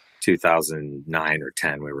like 2009 or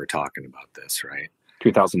 10. We were talking about this, right?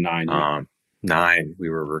 2009. 9,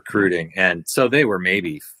 we were recruiting. And so they were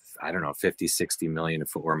maybe, I don't know, 50, 60 million in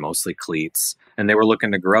footwear, mostly cleats. And they were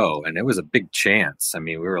looking to grow. And it was a big chance. I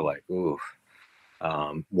mean, we were like, ooh.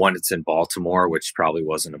 One, it's in Baltimore, which probably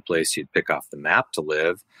wasn't a place you'd pick off the map to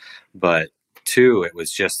live. But two, it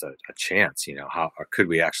was just a chance, how could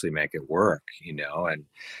we actually make it work,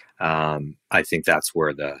 And I think that's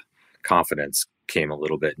where the confidence came a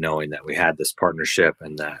little bit, knowing that we had this partnership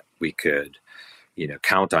and that we could,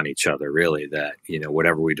 count on each other, really, that,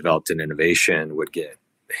 whatever we developed in innovation would get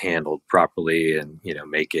handled properly and,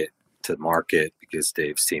 make it to market because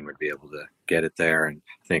Dave's team would be able to get it there. And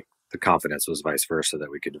I think the confidence was vice versa,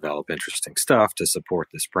 that we could develop interesting stuff to support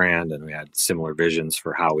this brand. And we had similar visions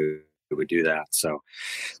for how we would do that. So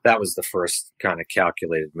that was the first kind of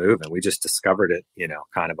calculated move. And we just discovered it,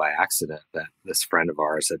 kind of by accident, that this friend of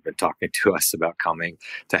ours had been talking to us about coming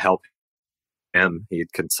to help him.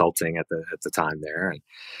 He'd consulting at the time there.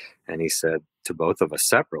 And he said to both of us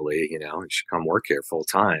separately, you should come work here full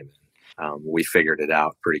time. We figured it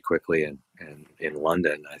out pretty quickly. And in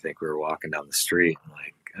London, I think we were walking down the street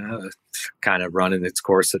and kind of running its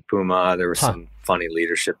course at Puma. There were some funny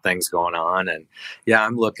leadership things going on. And yeah,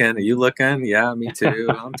 I'm looking. Are you looking? Yeah, me too.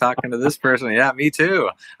 I'm talking to this person. Yeah, me too.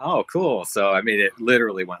 Oh, cool. So, I mean, it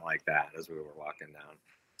literally went like that as we were walking down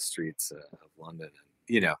the streets of London.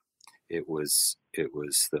 And, it was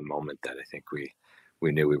the moment that I think we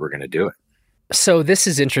knew we were going to do it. So this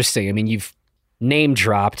is interesting. I mean, you've name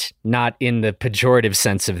dropped, not in the pejorative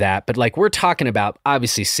sense of that, but we're talking about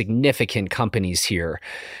obviously significant companies here.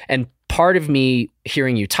 And part of me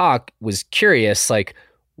hearing you talk was curious,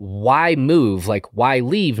 why move? Why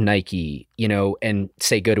leave Nike, and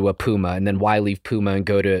say go to a Puma, and then why leave Puma and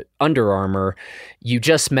go to Under Armour? You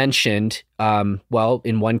just mentioned,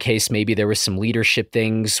 in one case, maybe there was some leadership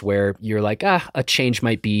things where you're like, a change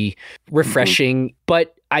might be refreshing. Mm-hmm.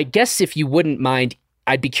 But I guess if you wouldn't mind,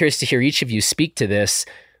 I'd be curious to hear each of you speak to this.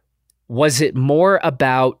 Was it more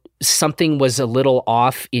about something was a little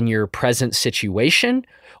off in your present situation?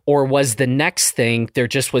 Or was the next thing, there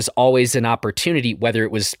just was always an opportunity, whether it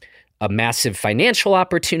was a massive financial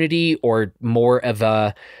opportunity or more of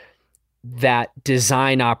that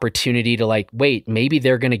design opportunity to wait, maybe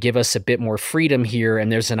they're going to give us a bit more freedom here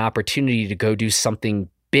and there's an opportunity to go do something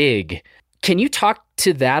big. Can you talk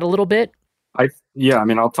to that a little bit?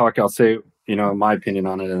 I'll say, my opinion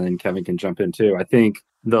on it, and then Kevin can jump in too. I think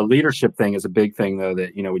the leadership thing is a big thing though,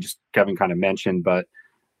 that, Kevin kind of mentioned, but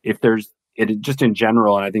if there's, it just in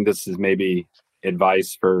general, and I think this is maybe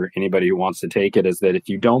advice for anybody who wants to take it, is that if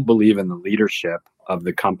you don't believe in the leadership of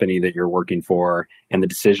the company that you're working for and the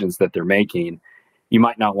decisions that they're making, you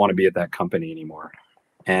might not want to be at that company anymore.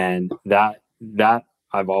 And that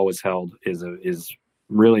I've always held is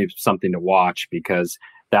really something to watch, because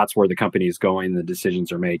that's where the company is going, the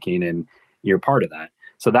decisions are making, and you're part of that.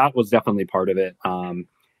 So that was definitely part of it.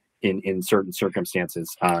 In certain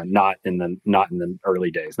circumstances, not in the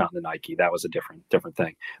early days, not in the Nike. That was a different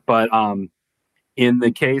thing. But in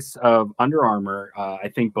the case of Under Armour,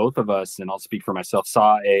 I think both of us, and I'll speak for myself,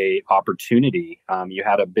 saw a opportunity. You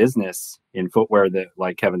had a business in footwear that,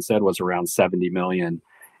 like Kevin said, was around 70 million,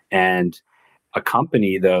 and a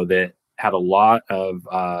company though that had a lot of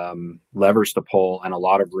levers to pull and a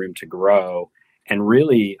lot of room to grow, and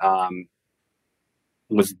really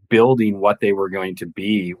was building what they were going to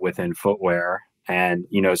be within footwear, and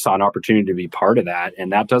saw an opportunity to be part of that.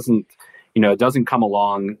 And that doesn't it doesn't come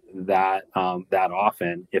along that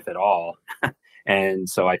often, if at all. And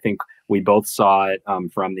so I think we both saw it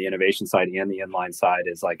from the innovation side and the inline side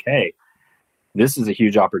is like, hey, this is a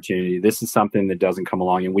huge opportunity. This is something that doesn't come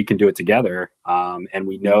along, and we can do it together. And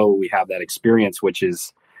we know we have that experience, which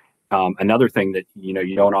is another thing that,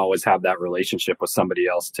 you don't always have that relationship with somebody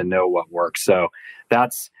else to know what works. So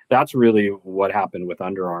that's really what happened with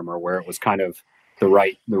Under Armour, where it was kind of the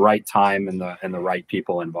right time and the right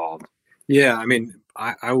people involved. Yeah. I mean,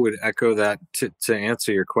 I would echo that to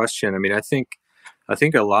answer your question. I mean, I think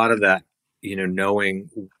a lot of that, knowing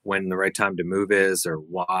when the right time to move is or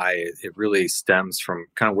why, it really stems from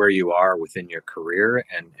kind of where you are within your career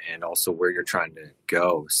and also where you're trying to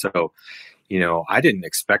go. So, I didn't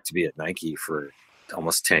expect to be at Nike for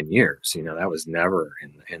almost 10 years. That was never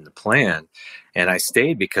in the plan. And I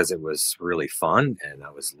stayed because it was really fun and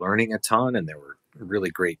I was learning a ton and there were really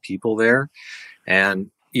great people there.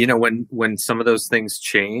 And, when some of those things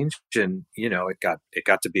changed and, it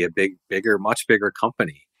got to be a much bigger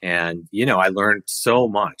company. And, I learned so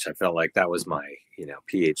much. I felt like that was my,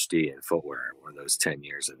 PhD in footwear were those 10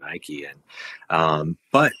 years at Nike. And,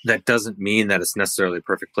 but that doesn't mean that it's necessarily a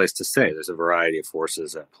perfect place to stay. There's a variety of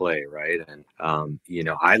forces at play. Right. And,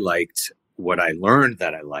 I liked what I learned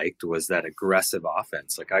that I liked was that aggressive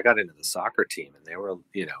offense. Like I got into the soccer team and they were,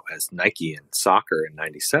 as Nike and soccer in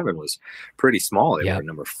 97 was pretty small. They were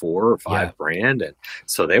number 4 or 5 brand. And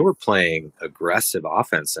so they were playing aggressive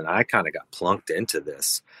offense. And I kind of got plunked into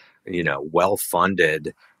this,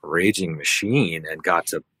 well-funded raging machine and got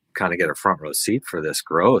to kind of get a front row seat for this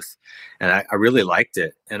growth. And I really liked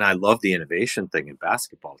it. And I love the innovation thing in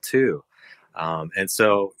basketball too. And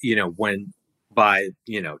so, when by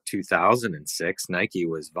 2006, Nike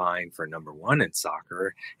was vying for number 1 in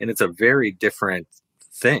soccer, and it's a very different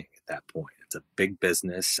thing at that point. It's a big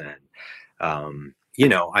business, and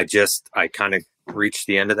I kind of reached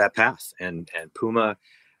the end of that path, and Puma,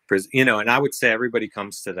 and I would say everybody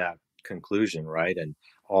comes to that conclusion, right? And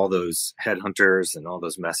all those headhunters and all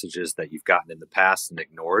those messages that you've gotten in the past and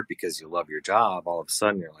ignored because you love your job, all of a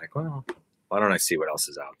sudden you're like, well, why don't I see what else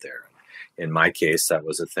is out there? In my case, that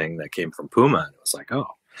was a thing that came from Puma. And it was like,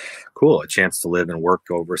 oh, cool. A chance to live and work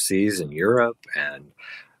overseas in Europe. And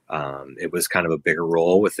it was kind of a bigger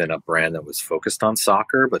role within a brand that was focused on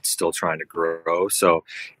soccer, but still trying to grow. So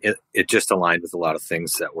it just aligned with a lot of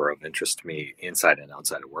things that were of interest to me inside and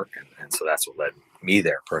outside of work. And so that's what led me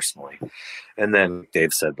there personally. And then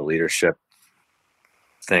Dave said the leadership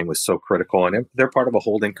thing was so critical. And they're part of a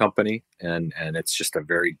holding company. And it's just a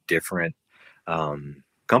very different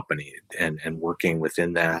company, and working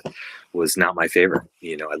within that was not my favorite.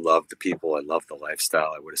 I loved the people, I loved the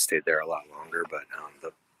lifestyle. I would have stayed there a lot longer, but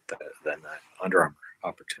then that Under Armour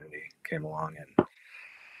opportunity came along, and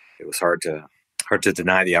it was hard to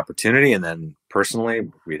deny the opportunity. And then personally,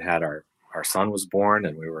 we'd had our son was born,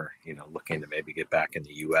 and we were looking to maybe get back in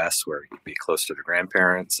the U.S. where we could be close to the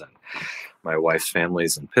grandparents, and my wife's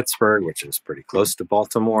family's in Pittsburgh, which is pretty close to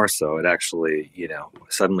Baltimore. So it actually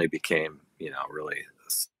suddenly became really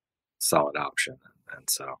solid option. And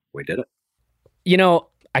so we did it.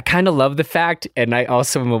 I kind of love the fact, and I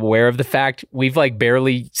also am aware of the fact, we've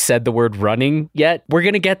barely said the word running yet. We're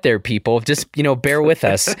going to get there, people. Just, bear with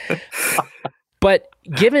us. But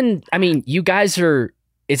you guys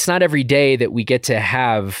it's not every day that we get to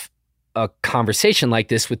have a conversation like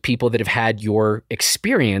this with people that have had your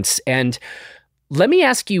experience. And let me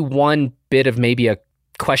ask you one bit of maybe a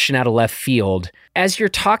question out of left field. As you're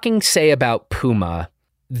talking, say, about Puma,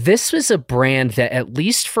 this was a brand that, at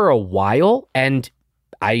least for a while, and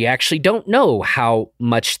I actually don't know how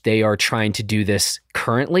much they are trying to do this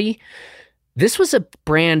currently, this was a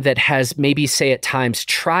brand that has maybe, say, at times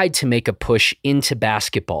tried to make a push into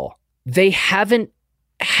basketball. They haven't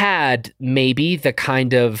had maybe the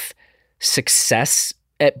kind of success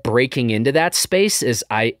at breaking into that space as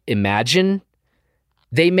I imagine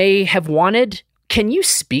they may have wanted. Can you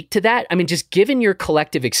speak to that? Just given your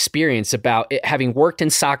collective experience about it, having worked in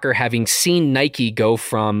soccer, having seen Nike go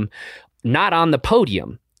from not on the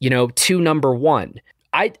podium, to number 1.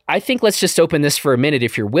 I think let's just open this for a minute,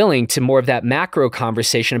 if you're willing, to more of that macro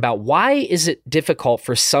conversation about why is it difficult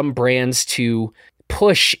for some brands to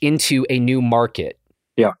push into a new market?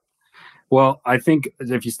 Yeah. Well, I think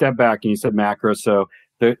if you step back and you said macro, so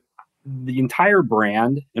the entire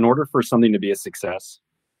brand, in order for something to be a success,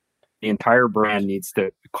 the entire brand needs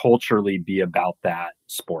to culturally be about that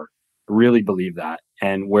sport. Really believe that.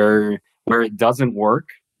 And where Where it doesn't work,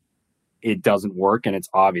 it doesn't work, and it's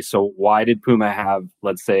obvious. So why did Puma have,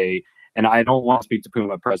 let's say, and I don't want to speak to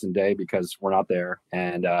Puma present day because we're not there,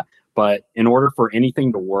 and but in order for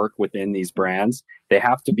anything to work within these brands, they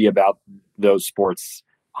have to be about those sports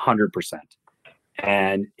 100%.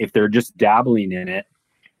 And if they're just dabbling in it,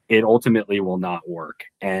 it ultimately will not work.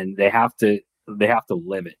 And they have to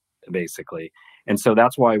live it, basically. And so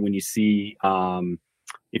that's why when you see,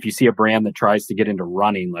 if you see a brand that tries to get into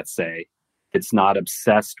running, let's say, it's not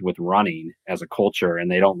obsessed with running as a culture, and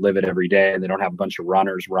they don't live it every day, and they don't have a bunch of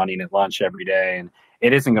runners running at lunch every day, and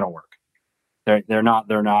it isn't going to work. They're not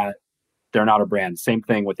a brand. Same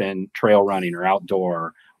thing within trail running or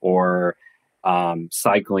outdoor or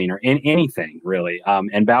cycling or anything really.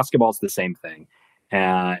 And basketball's the same thing.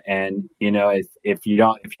 And you know, if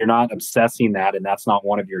you're not obsessing that, and that's not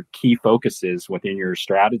one of your key focuses within your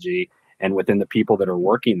strategy and within the people that are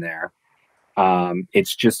working there,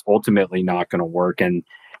 it's just ultimately not going to work. And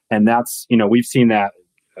that's, you know, we've seen that,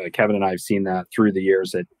 Kevin and I have seen that through the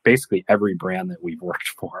years at basically every brand that we've worked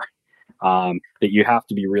for, that you have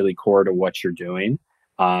to be really core to what you're doing.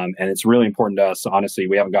 And it's really important to us. Honestly,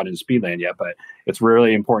 we haven't gotten into Speedland yet, but it's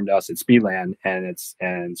really important to us at Speedland, and it's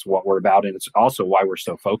what we're about. And it's also why we're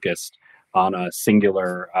so focused on a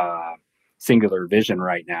singular vision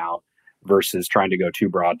right now versus trying to go too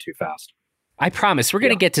broad, too fast. I promise we're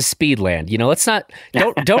going to get to Speedland. You know, let's not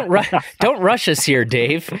don't rush us here,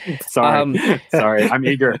 Dave. Sorry. I'm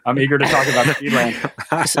eager to talk about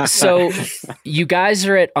Speedland. So you guys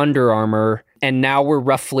are at Under Armour, and now we're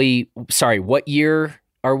roughly, what year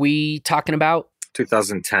are we talking about?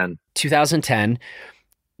 2010. 2010.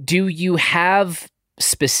 Do you have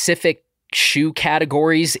specific shoe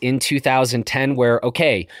categories in 2010 where,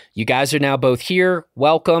 okay, you guys are now both here,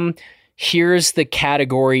 welcome, here's the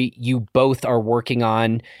category you both are working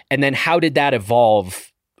on, and then how did that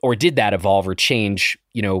evolve, or did that evolve or change,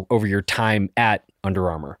 you know, over your time at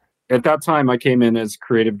Under Armour? At that time, I came in as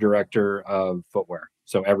creative director of footwear.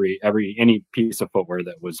 So any piece of footwear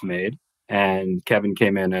that was made, and Kevin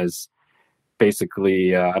came in as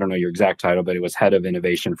basically, I don't know your exact title, but it was head of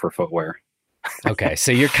innovation for footwear. Okay,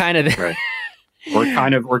 so you're kind of right.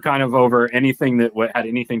 We're kind of over anything that had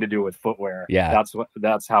anything to do with footwear. Yeah,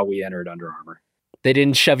 that's how we entered Under Armour. They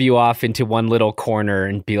didn't shove you off into one little corner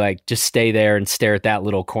and be like, just stay there and stare at that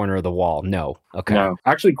little corner of the wall. No. Okay. No,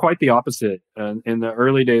 actually quite the opposite. In the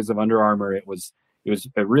early days of Under Armour, it was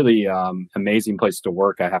a really amazing place to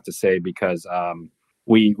work, I have to say, because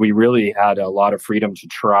we really had a lot of freedom to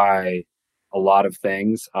try a lot of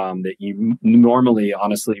things that you normally,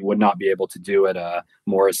 honestly, would not be able to do at a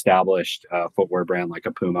more established footwear brand like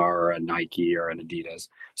a Puma or a Nike or an Adidas.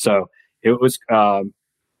 So it was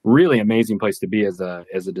really amazing place to be as a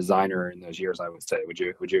designer in those years, I would say. Would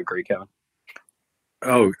you agree, Kevin?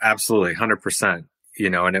 Oh, absolutely, 100%. You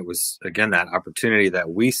know, and it was again that opportunity that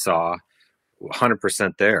we saw,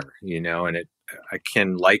 100% there. You know, and I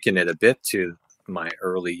can liken it a bit to my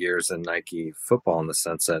early years in Nike football in the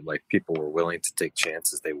sense that like people were willing to take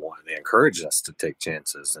chances. They encouraged us to take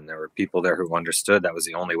chances, and there were people there who understood that was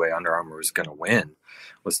the only way Under Armour was going to win,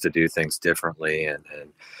 was to do things differently. And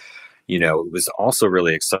you know, it was also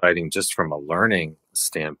really exciting just from a learning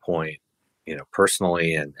standpoint, you know,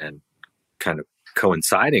 personally and kind of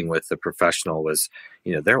coinciding with the professional was,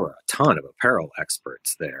 you know, there were a ton of apparel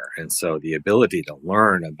experts there. And so the ability to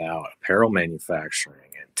learn about apparel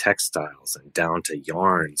manufacturing and textiles and down to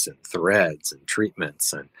yarns and threads and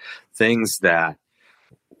treatments and things that,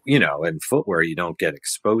 you know, in footwear, you don't get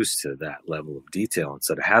exposed to that level of detail. And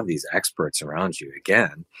so to have these experts around you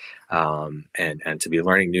again, and to be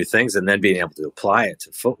learning new things and then being able to apply it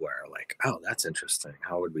to footwear, like, oh, that's interesting.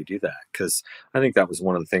 How would we do that? Because I think that was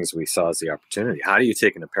one of the things we saw as the opportunity. How do you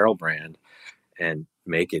take an apparel brand and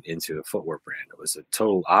make it into a footwear brand? It was a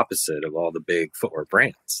total opposite of all the big footwear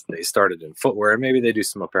brands. They started in footwear, maybe they do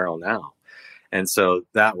some apparel now. And so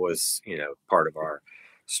that was, you know, part of our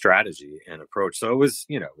strategy and approach. So it was,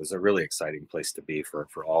 you know, it was a really exciting place to be for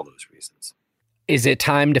all those reasons. Is it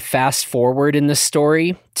time to fast forward in the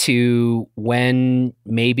story to when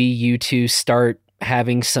maybe you two start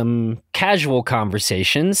having some casual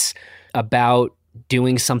conversations about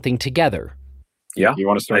doing something together? Yeah. You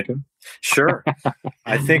want to start? Sure.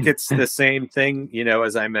 I think it's the same thing, you know,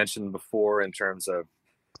 as I mentioned before, in terms of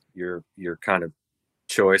your kind of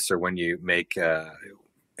choice, or when you make,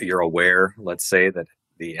 you're aware, let's say, that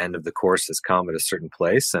the end of the course has come at a certain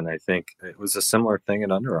place. And I think it was a similar thing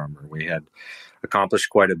at Under Armour. We had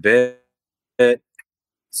accomplished quite a bit,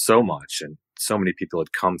 so much, and so many people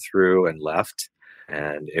had come through and left.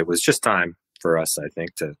 And it was just time for us, I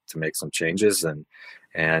think, to make some changes. And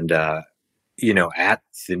at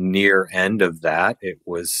the near end of that, it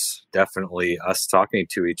was definitely us talking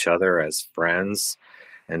to each other as friends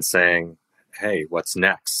and saying, "Hey, what's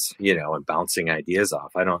next?" And bouncing ideas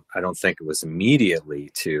off. I don't think it was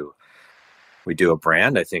immediately we do a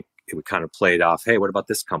brand. I think it kind of played off. Hey, what about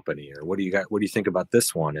this company? Or what do you got? What do you think about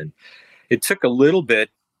this one? And it took a little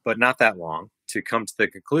bit, but not that long, to come to the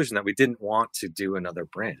conclusion that we didn't want to do another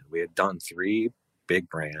brand. We had done 3 big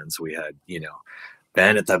brands. We had,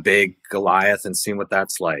 been at the big Goliath and seen what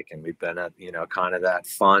that's like. And we've been at, kind of that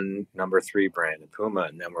fun number 3 brand in Puma.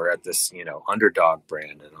 And then we're at this, underdog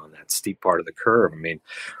brand and on that steep part of the curve. I mean,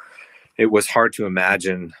 it was hard to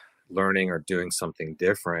imagine learning or doing something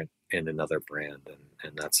different in another brand.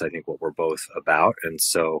 And that's, I think, what we're both about. And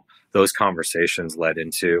so those conversations led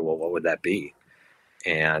into, well, what would that be?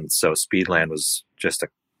 And so Speedland was just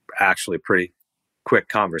actually pretty quick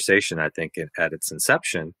conversation, I think, at its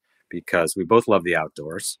inception, because we both love the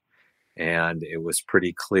outdoors. And it was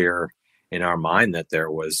pretty clear in our mind that there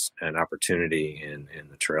was an opportunity in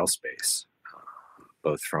the trail space,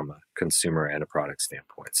 both from a consumer and a product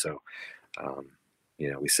standpoint. So,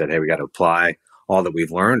 we said, hey, we got to apply all that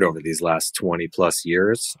we've learned over these last 20 plus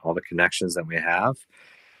years, all the connections that we have.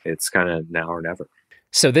 It's kind of now or never.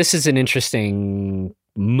 So this is an interesting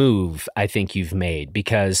move I think you've made,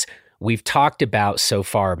 because we've talked about so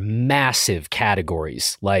far massive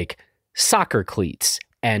categories like soccer cleats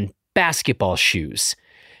and basketball shoes.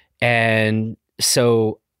 And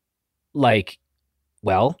so,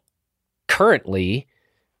 currently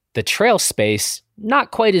the trail space,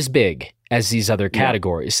 not quite as big as these other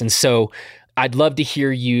categories. Yeah. And so I'd love to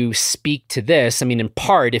hear you speak to this. I mean, in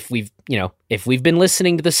part, if we've been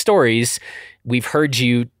listening to the stories, we've heard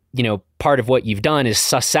you, part of what you've done is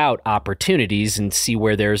suss out opportunities and see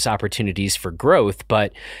where there's opportunities for growth.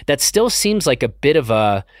 But that still seems like a bit of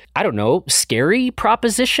a, scary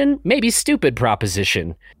proposition, maybe stupid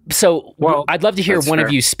proposition. So I'd love to hear one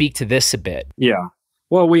of you speak to this a bit. Yeah.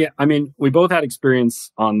 Well, we both had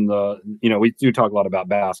experience on we do talk a lot about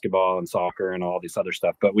basketball and soccer and all this other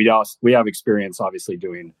stuff, but we have experience obviously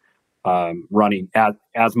doing running,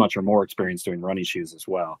 as much or more experience doing running shoes as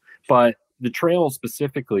well. But the trail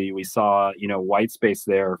specifically, we saw, white space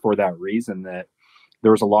there for that reason, that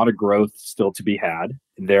there was a lot of growth still to be had.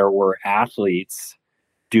 There were athletes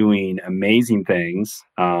doing amazing things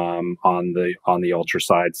on the ultra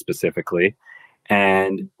side specifically.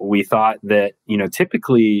 And we thought that,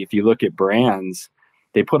 typically if you look at brands,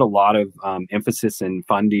 they put a lot of emphasis and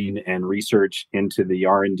funding and research into the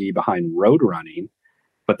R&D behind road running,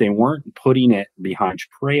 but they weren't putting it behind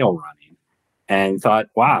trail running, and thought,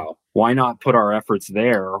 wow, why not put our efforts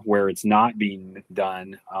there where it's not being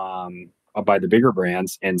done by the bigger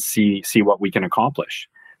brands and see what we can accomplish.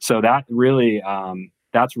 So that really,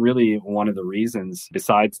 that's really one of the reasons,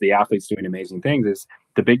 besides the athletes doing amazing things, is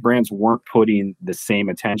the big brands weren't putting the same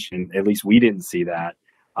attention, at least we didn't see that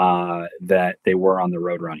they were on the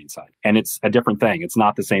road running side. And it's a different thing. It's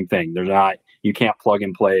not the same thing. You can't plug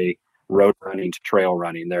and play road running to trail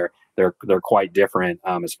running. They're quite different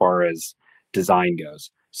as far as design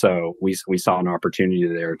goes. So we saw an opportunity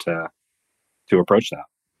there to approach that.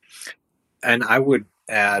 And I would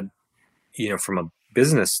add, from a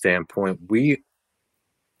business standpoint, we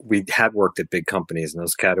had worked at big companies and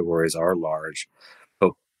those categories are large,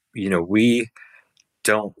 but we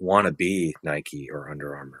don't want to be Nike or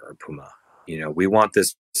Under Armour or Puma. We want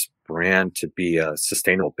this brand to be a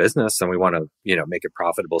sustainable business, and we want to, make it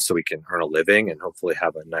profitable so we can earn a living and hopefully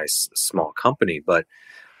have a nice small company. But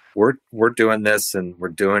we're doing this, and we're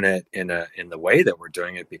doing it in the way that we're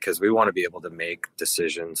doing it because we want to be able to make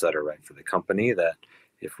decisions that are right for the company. That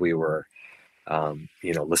if we were,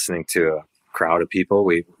 listening to a crowd of people,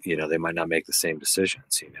 they might not make the same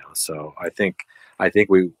decisions. So I think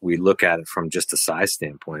we look at it from just a size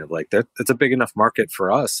standpoint of like that. It's a big enough market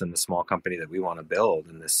for us and the small company that we want to build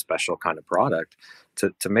in this special kind of product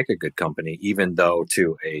to make a good company, even though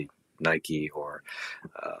to a Nike or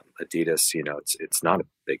Adidas, it's not a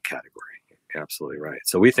big category. You're absolutely right.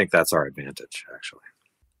 So we think that's our advantage, actually.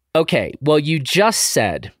 Okay. Well, you just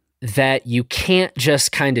said that you can't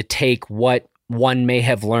just kind of take what one may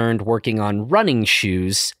have learned working on running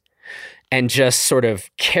shoes and just sort of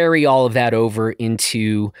carry all of that over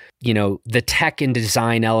into, the tech and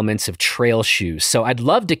design elements of trail shoes. So I'd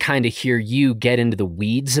love to kind of hear you get into the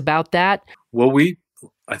weeds about that. Well,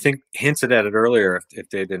 I think hinted at it earlier, if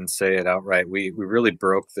they didn't say it outright. We really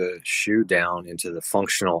broke the shoe down into the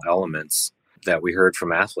functional elements that we heard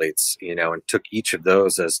from athletes, and took each of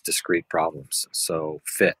those as discrete problems. So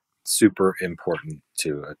fit, super important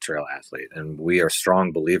to a trail athlete. And we are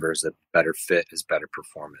strong believers that better fit is better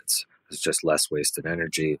performance, It's just less wasted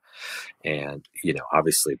energy. And,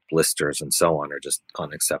 obviously blisters and so on are just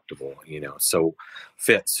unacceptable, so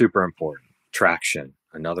fit, super important. Traction,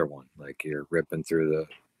 another one. Like you're ripping through the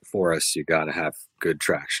forest, you got to have good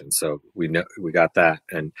traction. So we know we got that.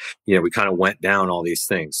 And, we kind of went down all these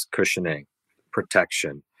things: cushioning,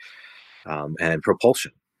 protection, and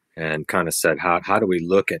propulsion, and kind of said, how do we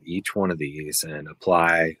look at each one of these and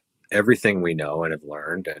apply everything we know and have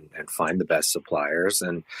learned and find the best suppliers.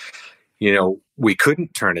 And, we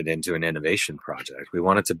couldn't turn it into an innovation project. We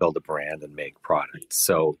wanted to build a brand and make products.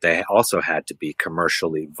 So they also had to be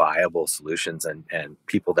commercially viable solutions and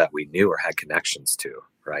people that we knew or had connections to.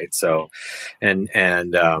 Right. So, and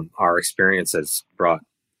our experience has brought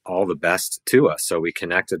all the best to us. So we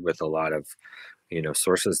connected with a lot of,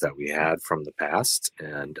 sources that we had from the past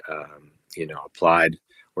and, applied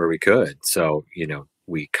where we could. So,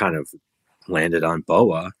 we kind of landed on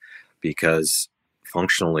BOA because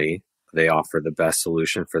functionally they offer the best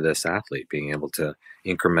solution for this athlete, being able to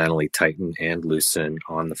incrementally tighten and loosen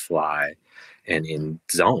on the fly and in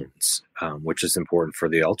zones, which is important for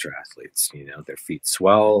the ultra athletes. Their feet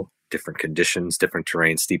swell, different conditions, different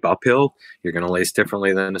terrain, steep uphill, you're going to lace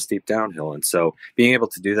differently than a steep downhill. And so being able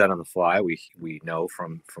to do that on the fly, we know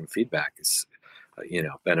from feedback is,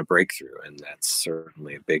 been a breakthrough. And that's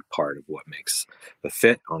certainly a big part of what makes the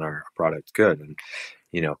fit on our product good. And,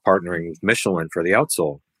 partnering with Michelin for the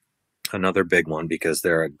outsole, another big one, because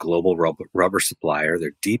they're a global rubber supplier.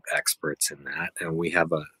 They're deep experts in that. And we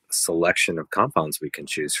have a selection of compounds we can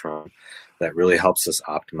choose from that really helps us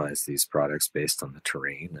optimize these products based on the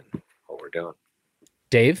terrain and what we're doing.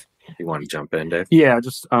 Dave? You want to jump in, Dave? Yeah,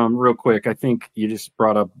 just real quick. I think you just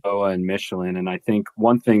brought up BOA and Michelin. And I think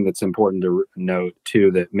one thing that's important to note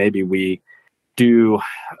too, that maybe we do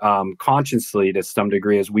consciously to some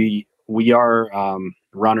degree, is we are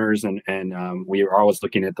runners and we are always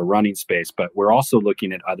looking at the running space, but we're also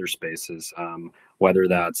looking at other spaces, whether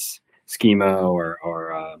that's schema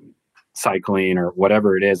or cycling or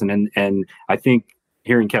whatever it is. And I think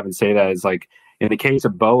hearing Kevin say that is like, in the case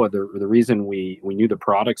of BOA, the reason we knew the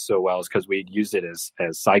product so well is because we'd used it as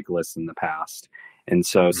cyclists in the past. And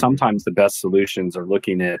so sometimes the best solutions are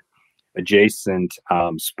looking at adjacent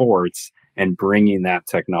sports and bringing that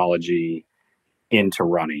technology into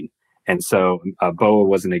running. And so BOA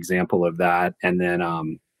was an example of that. And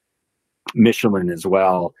then Michelin as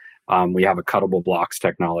well. We have a cuttable blocks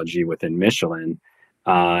technology within Michelin.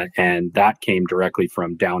 And that came directly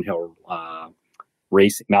from downhill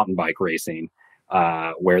mountain bike racing,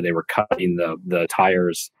 where they were cutting the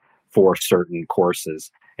tires for certain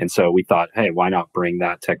courses. And so we thought, hey, why not bring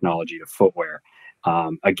that technology to footwear?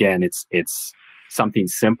 Again, it's something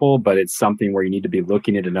simple, but it's something where you need to be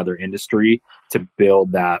looking at another industry to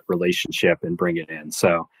build that relationship and bring it in.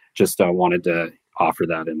 So just wanted to offer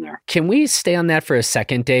that in there. Can we stay on that for a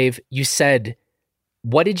second, Dave? You said,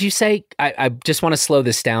 what did you say? I just want to slow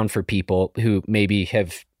this down for people who maybe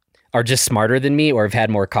are just smarter than me or have had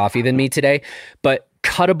more coffee than me today. But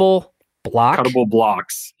cuttable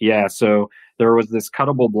blocks. Yeah. So there was this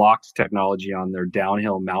cuttable blocks technology on their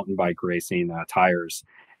downhill mountain bike racing tires,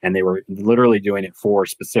 and they were literally doing it for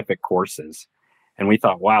specific courses. And we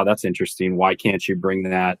thought, wow, that's interesting. Why can't you bring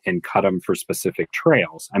that and cut them for specific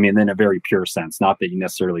trails? I mean, in a very pure sense, not that you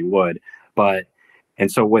necessarily would,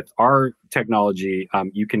 and so with our technology,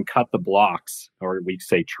 you can cut the blocks, or we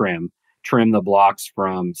say trim the blocks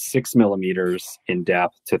from 6 millimeters in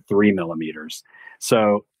depth to 3 millimeters.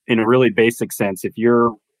 So in a really basic sense, if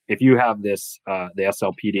you have this, the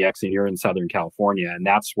SLPDX, and you're in Southern California, and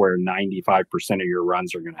that's where 95% of your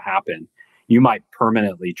runs are going to happen, you might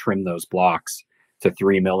permanently trim those blocks to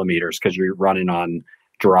 3 millimeters because you're running on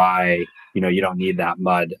dry, you don't need that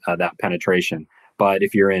mud, that penetration. But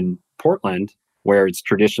if you're in Portland, where it's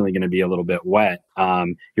traditionally going to be a little bit wet,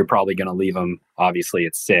 you're probably going to leave them obviously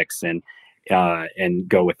at 6 and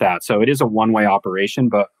go with that. So it is a one-way operation,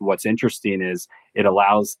 but what's interesting is it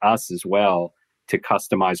allows us as well to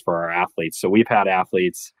customize for our athletes. So we've had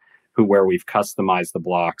athletes where we've customized the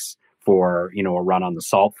blocks for, a run on the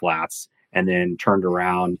salt flats, and then turned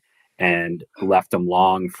around and left them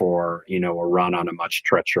long for, a run on a much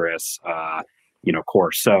treacherous,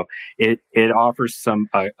 course. So it offers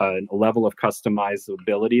a level of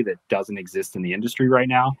customizability that doesn't exist in the industry right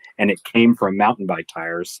now. And it came from mountain bike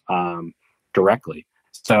tires directly.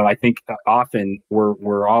 So I think often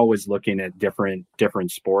we're always looking at different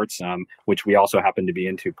sports, which we also happen to be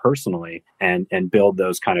into personally, and build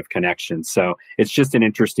those kind of connections. So it's just an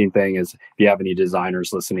interesting thing, is if you have any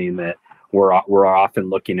designers listening, that we're often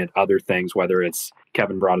looking at other things, whether it's,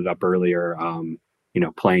 Kevin brought it up earlier,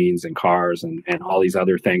 planes and cars and all these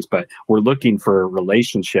other things, but we're looking for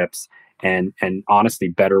relationships and honestly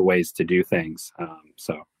better ways to do things.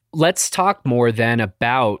 So let's talk more then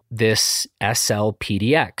about this SL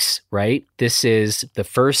PDX, right? This is the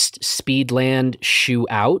first Speedland shoe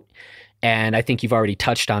out. And I think you've already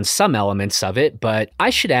touched on some elements of it, but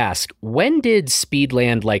I should ask, when did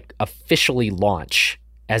Speedland like officially launch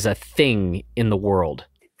as a thing in the world?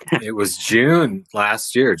 It was June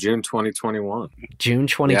last year, June 2021. June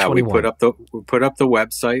 2021. Yeah, we put up the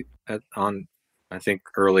website on I think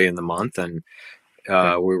early in the month, and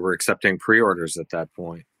we were accepting pre-orders at that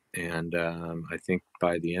point. And I think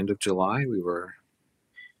by the end of July or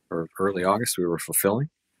early August, we were fulfilling.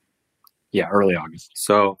 Yeah, early August.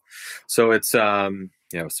 So it's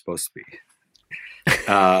it was supposed to be.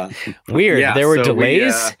 Weird. Yeah, there were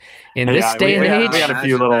delays in this day and age. We had a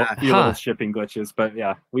few little shipping glitches, but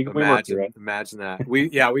yeah, we worked through it. Imagine that.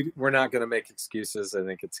 We're not going to make excuses. I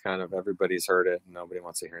think it's kind of everybody's heard it, and nobody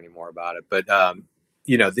wants to hear any more about it. But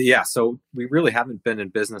so we really haven't been in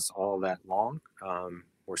business all that long.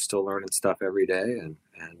 We're still learning stuff every day, and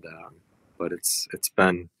but it's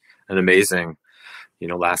been an amazing,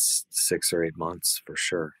 last 6 or 8 months for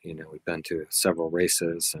sure. We've been to several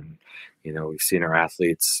races, and we've seen our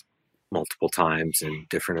athletes multiple times in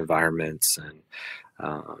different environments, and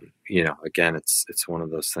again, it's one of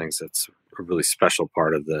those things that's a really special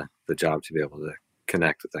part of the job to be able to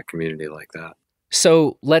connect with that community like that.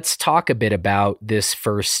 So let's talk a bit about this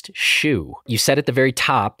first shoe. You said at the very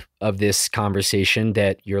top of this conversation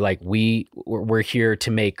that you're like, we're here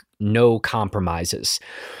to make no compromises.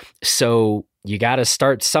 So you got to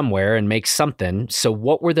start somewhere and make something. So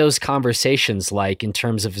what were those conversations like in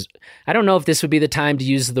terms of, I don't know if this would be the time to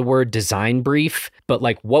use the word design brief, but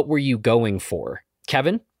like, what were you going for?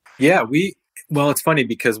 Kevin? Yeah, it's funny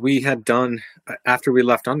because we had done, after we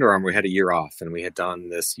left Under Armour, we had a year off, and we had done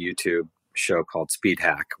this YouTube show called Speed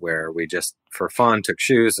Hack, where we just for fun took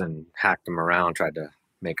shoes and hacked them around, tried to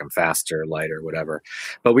make them faster, lighter, whatever.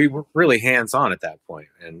 But we were really hands-on at that point,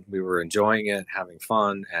 and we were enjoying it, having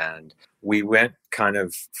fun. And we went kind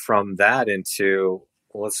of from that into,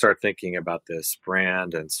 well, let's start thinking about this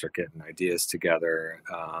brand and start getting ideas together.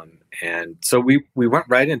 And so we went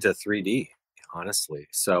right into 3D, honestly.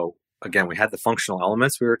 So again, we had the functional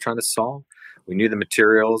elements we were trying to solve. We knew the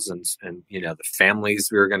materials and the families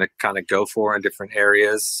we were going to kind of go for in different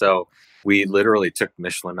areas. So we literally took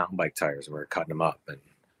Michelin mountain bike tires and we were cutting them up, and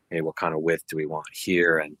hey, what kind of width do we want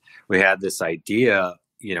here? And we had this idea,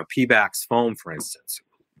 Pebax foam, for instance.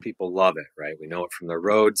 People love it, right? We know it from the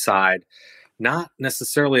roadside. Not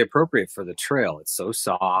necessarily appropriate for the trail. It's so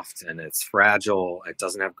soft and it's fragile. It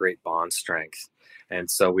doesn't have great bond strength. And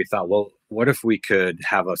so we thought, well, what if we could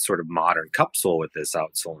have a sort of modern cupsole with this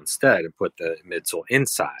outsole instead and put the midsole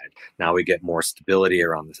inside? Now we get more stability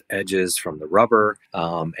around the edges from the rubber,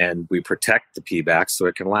 and we protect the Pebax so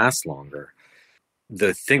it can last longer.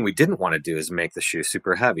 The thing we didn't want to do is make the shoe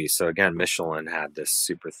super heavy. So again, Michelin had this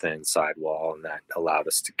super thin sidewall, and that allowed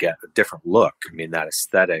us to get a different look. I mean, that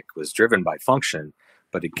aesthetic was driven by function,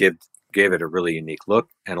 but it gave it a really unique look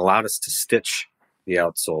and allowed us to stitch the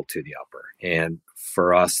outsole to the upper. And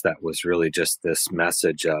for us, that was really just this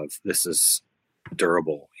message of, this is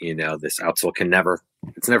durable. This outsole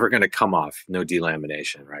it's never going to come off. No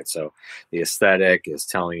delamination, right? So the aesthetic is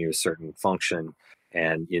telling you a certain function,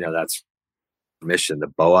 and that's mission. The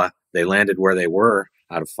BOA, they landed where they were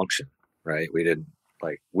out of function, right?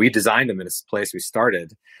 We designed them in a place we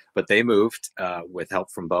started, but they moved with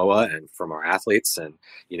help from BOA and from our athletes, and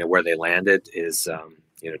where they landed is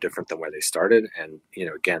different than where they started. And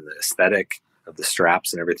again, the aesthetic of the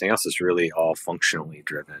straps and everything else is really all functionally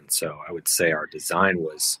driven. So I would say our design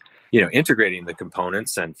was integrating the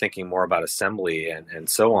components and thinking more about assembly and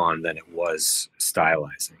so on than it was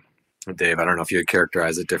stylizing. Dave, I don't know if you would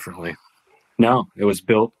characterize it differently. No, it was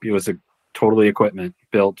a totally equipment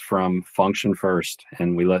built from function first,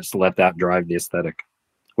 and we let that drive the aesthetic,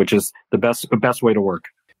 which is the best way to work.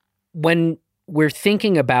 When we're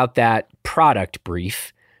thinking about that product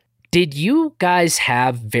brief, did you guys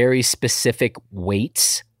have very specific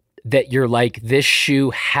weights that you're like, this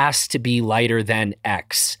shoe has to be lighter than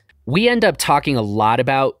X? We end up talking a lot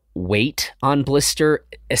about weight on Blister,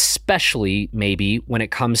 especially maybe when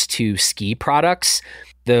it comes to ski products,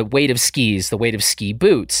 the weight of skis, the weight of ski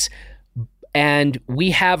boots. And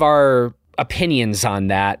we have our opinions on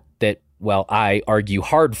that, well, I argue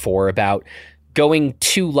hard for, about going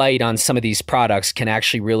too light on some of these products can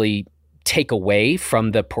actually really take away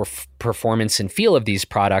from the performance and feel of these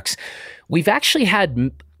products. We've actually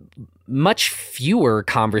had much fewer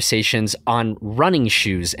conversations on running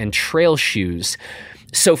shoes and trail shoes.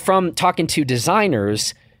 So from talking to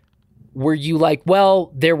designers, were you like,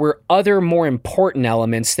 well, there were other more important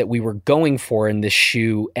elements that we were going for in this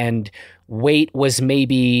shoe, and weight was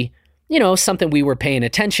maybe, something we were paying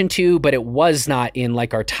attention to, but it was not in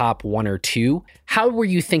like our top one or two? How were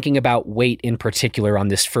you thinking about weight in particular on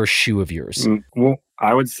this first shoe of yours? Well,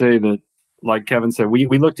 I would say that, like Kevin said,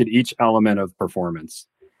 we looked at each element of performance.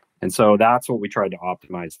 And so that's what we tried to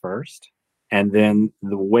optimize first. And then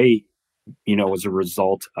the weight, was a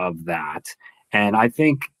result of that. And I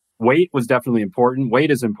think weight was definitely important.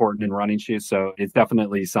 Weight is important in running shoes. So it's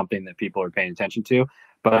definitely something that people are paying attention to.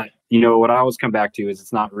 But, what I always come back to is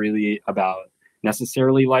it's not really about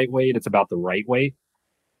necessarily lightweight. It's about the right weight.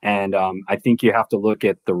 And I think you have to look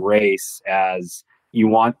at the race as you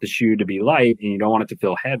want the shoe to be light and you don't want it to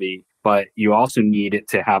feel heavy, but you also need it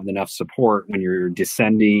to have enough support when you're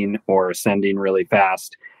descending or ascending really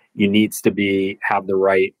fast. You needs to have the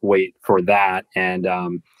right weight for that. And,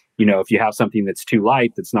 if you have something that's too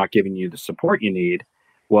light, that's not giving you the support you need,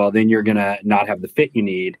 well, then you're going to not have the fit you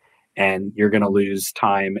need, and you're going to lose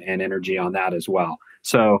time and energy on that as well.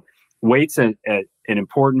 So weight's an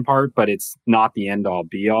important part, but it's not the end all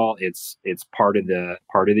be all. It's part of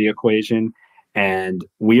the equation. And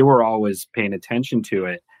we were always paying attention to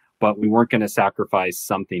it, but we weren't going to sacrifice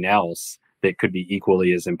something else that could be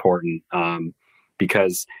equally as important.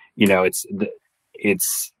 Because,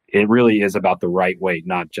 it really is about the right weight,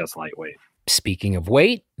 not just lightweight. Speaking of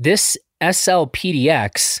weight, this SL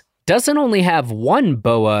PDX doesn't only have one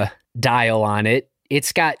BOA dial on it,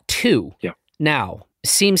 it's got two. Yeah. Now,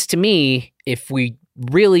 seems to me, if we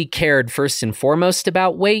really cared first and foremost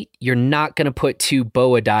about weight, you're not going to put two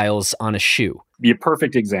BOA dials on a shoe. Be a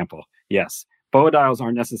perfect example. Yes. BOA dials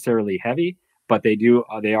aren't necessarily heavy, but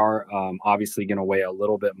they are obviously going to weigh a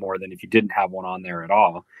little bit more than if you didn't have one on there at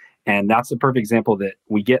all. And that's a perfect example that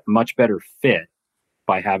we get much better fit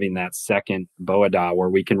by having that second BOA dial where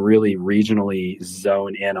we can really regionally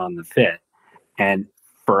zone in on the fit. And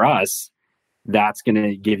for us, that's going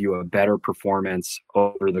to give you a better performance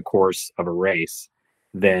over the course of a race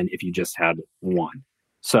than if you just had one.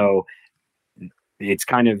 So it's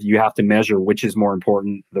kind of, you have to measure which is more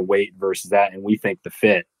important, the weight versus that. And we think the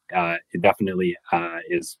fit it definitely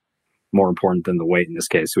is more important than the weight in this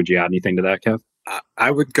case. Would you add anything to that, Kev?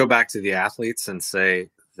 I would go back to the athletes and say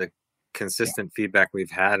the consistent feedback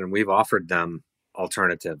we've had, and we've offered them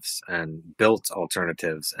alternatives and built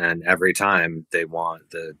alternatives, and every time they want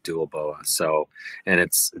the dual BOA. So, and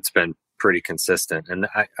it's been pretty consistent. And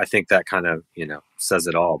I think that kind of, says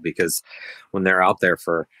it all, because when they're out there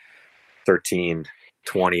for 13,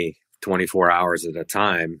 20, 24 hours at a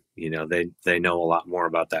time, they know a lot more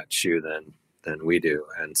about that shoe than we do.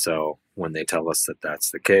 And so when they tell us that that's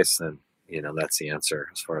the case, then that's the answer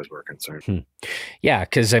as far as we're concerned. Yeah,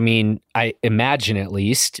 because I imagine at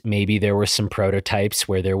least maybe there were some prototypes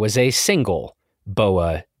where there was a single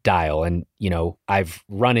BOA dial. And, I've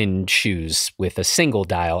run in shoes with a single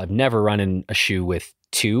dial. I've never run in a shoe with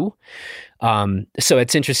two. So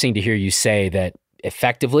it's interesting to hear you say that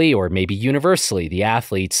effectively, or maybe universally, the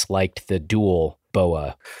athletes liked the dual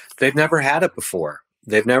BOA. They've never had it before.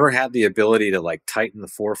 They've never had the ability to tighten the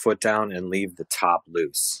forefoot down and leave the top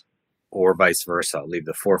loose, or vice versa, leave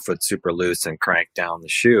the forefoot super loose and crank down the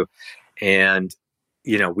shoe. And,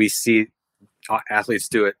 we see athletes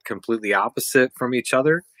do it completely opposite from each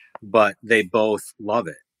other, but they both love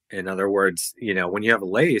it. In other words, when you have a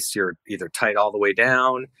lace, you're either tight all the way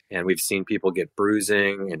down, and we've seen people get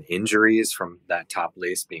bruising and injuries from that top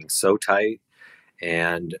lace being so tight.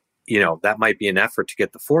 And, that might be an effort to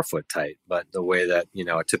get the forefoot tight, but the way that,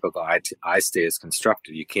 a typical eye stay is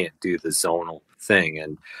constructed, you can't do the zonal thing.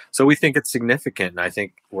 And so we think it's significant. And I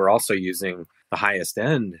think we're also using the highest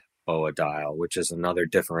end BOA dial, which is another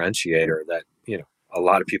differentiator that, a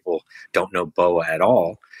lot of people don't know BOA at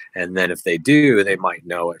all. And then if they do, they might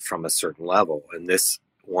know it from a certain level. And this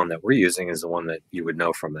one that we're using is the one that you would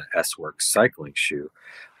know from the S-Works cycling shoe,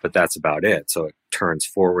 but that's about it. So it turns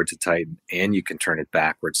forward to tighten, and you can turn it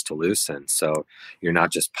backwards to loosen. So you're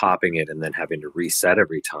not just popping it and then having to reset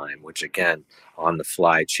every time, which again, on the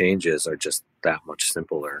fly changes are just that much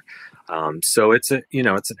simpler. So it's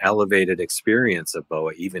it's an elevated experience of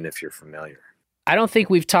BOA, even if you're familiar. I don't think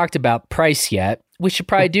we've talked about price yet. We should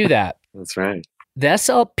probably do that. That's right. The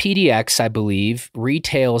SL PDX, I believe,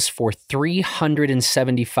 retails for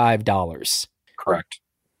 $375. Correct.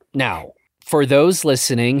 Now, for those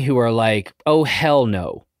listening who are like, oh, hell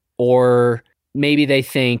no, or maybe they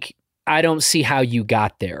think, I don't see how you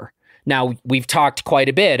got there. Now, we've talked quite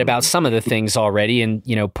a bit about some of the things already, and,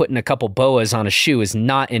 putting a couple BOAs on a shoe is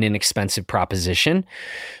not an inexpensive proposition.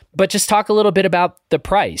 But just talk a little bit about the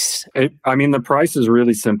price. The price is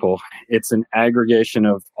really simple. It's an aggregation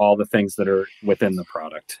of all the things that are within the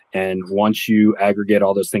product. And once you aggregate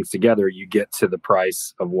all those things together, you get to the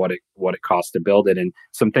price of what it costs to build it. And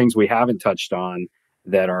some things we haven't touched on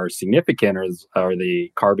that are significant are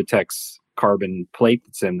the Carbitex carbon plate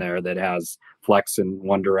that's in there that has flex in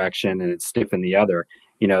one direction and it's stiff in the other.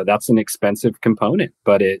 That's an expensive component,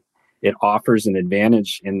 but it offers an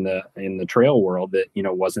advantage in the trail world that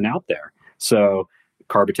wasn't out there. So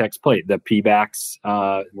Carbitex plate, the P-backs,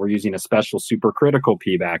 we're using a special supercritical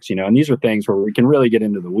P-backs, and these are things where we can really get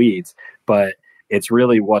into the weeds, but it's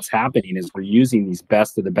really what's happening is we're using these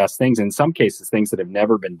best of the best things, in some cases things that have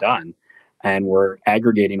never been done, and we're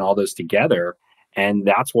aggregating all those together, and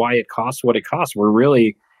that's why it costs what it costs. We're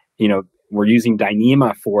really, we're using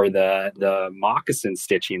Dyneema for the moccasin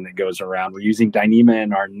stitching that goes around. We're using Dyneema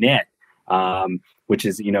in our knit, which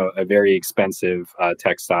is, a very expensive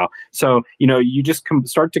textile. So, you just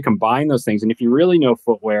start to combine those things. And if you really know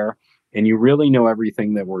footwear and you really know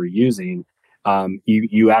everything that we're using,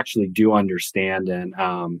 you actually do understand,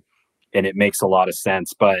 and it makes a lot of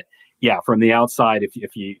sense. But yeah, from the outside,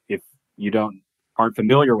 if you aren't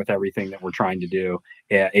familiar with everything that we're trying to do,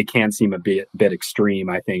 it can seem a bit extreme,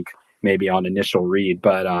 I think, maybe on initial read,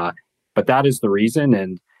 but that is the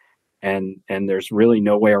reason, and there's really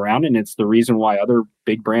no way around it. And it's the reason why other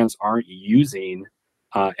big brands aren't using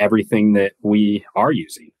everything that we are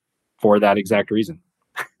using for that exact reason.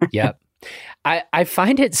 Yep. I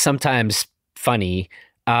find it sometimes funny.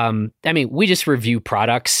 We just review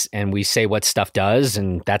products and we say what stuff does,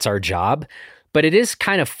 and that's our job. But it is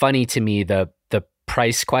kind of funny to me, the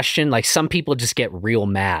price question. Like, some people just get real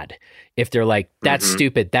mad if they're like, that's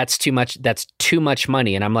stupid, that's too much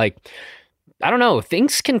money. And I'm like, I don't know,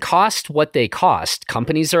 things can cost what they cost.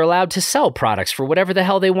 Companies are allowed to sell products for whatever the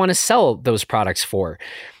hell they want to sell those products for.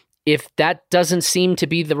 If that doesn't seem to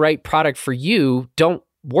be the right product for you, don't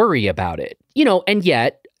worry about it. And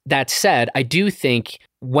yet, that said, I do think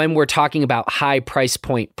when we're talking about high price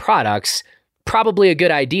point products, probably a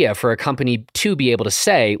good idea for a company to be able to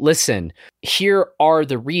say, listen, here are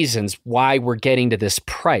the reasons why we're getting to this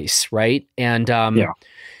price, right? And,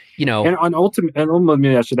 And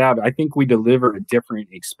ultimately, I should add, I think we deliver a different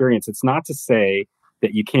experience. It's not to say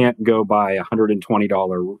that you can't go buy a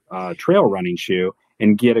 $120 trail running shoe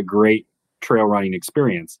and get a great trail running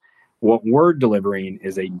experience. What we're delivering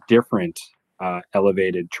is a different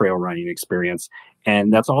elevated trail running experience.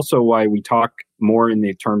 And that's also why we talk more in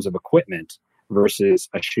the terms of equipment versus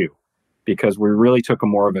a shoe, because we really took a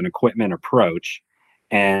more of an equipment approach,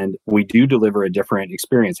 and we do deliver a different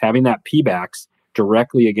experience. Having that P-backs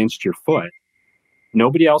directly against your foot,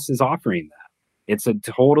 nobody else is offering that. It's a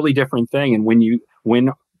totally different thing. And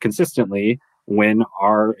when consistently, when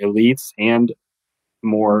our elites and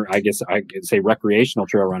more, I guess I could say recreational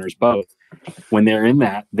trail runners, both, when they're in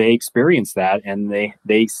that, they experience that, and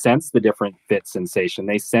they sense the different fit sensation.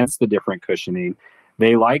 They sense the different cushioning.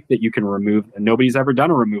 They like that you can remove, nobody's ever done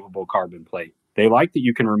a removable carbon plate. They like that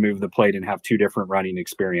you can remove the plate and have two different running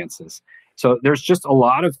experiences. So there's just a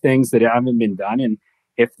lot of things that haven't been done. And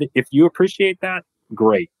if you appreciate that,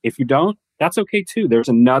 great. If you don't, that's okay too. There's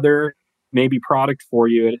another maybe product for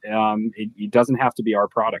you. It doesn't have to be our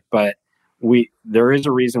product, but there is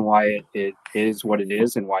a reason why it is what it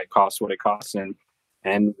is and why it costs what it costs.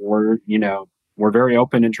 And we're very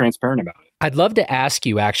open and transparent about it. I'd love to ask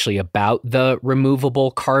you actually about the removable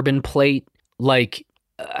carbon plate. Like,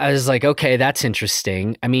 I was like, okay, that's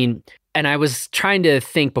interesting. And I was trying to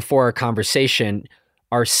think before our conversation,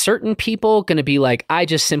 are certain people going to be like, I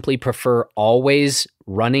just simply prefer always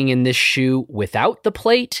running in this shoe without the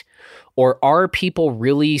plate? Or are people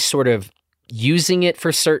really sort of using it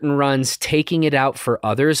for certain runs, taking it out for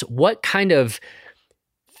others? What kind of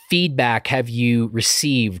feedback have you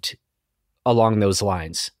received along those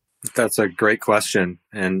lines? That's a great question.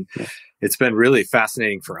 And it's been really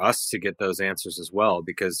fascinating for us to get those answers as well,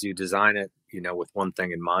 because you design it, with one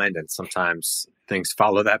thing in mind, and sometimes things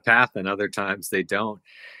follow that path and other times they don't.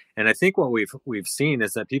 And I think what we've seen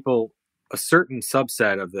is that a certain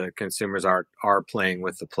subset of the consumers are playing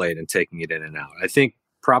with the plate and taking it in and out. I think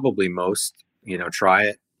probably most, try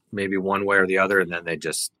it maybe one way or the other, and then they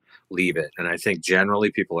just leave it. And I think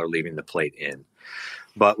generally people are leaving the plate in.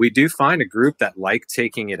 But we do find a group that like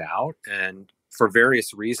taking it out, and for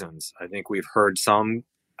various reasons. I think we've heard some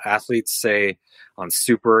athletes say on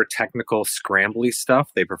super technical scrambly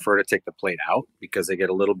stuff, they prefer to take the plate out because they get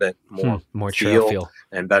a little bit more trail feel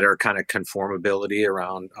and better kind of conformability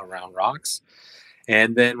around rocks.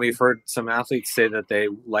 And then we've heard some athletes say that they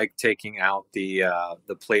like taking out the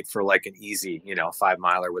plate for like an easy, 5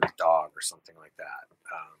 miler with a dog or something like that.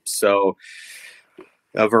 So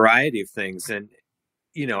a variety of things. And,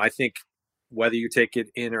 I think whether you take it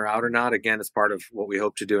in or out or not, again, it's part of what we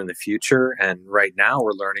hope to do in the future. And right now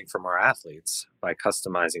we're learning from our athletes by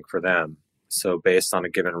customizing for them. So based on a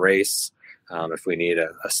given race, if we need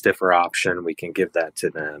a stiffer option, we can give that to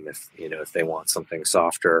them. If they want something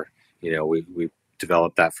softer, we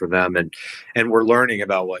develop that for them. And we're learning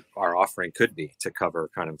about what our offering could be to cover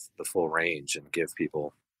kind of the full range and give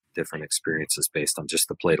people different experiences based on just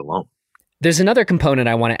the plate alone. There's another component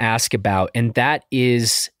I want to ask about, and that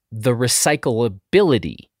is the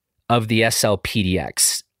recyclability of the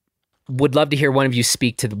SLPDX. Would love to hear one of you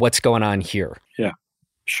speak to what's going on here. Yeah,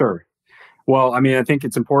 sure. Well, I think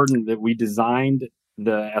it's important that we designed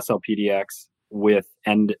the SLPDX with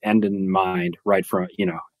end in mind right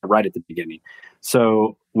at the beginning.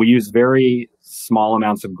 So we use very small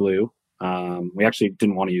amounts of glue. We actually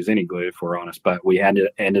didn't want to use any glue, if we're honest, but we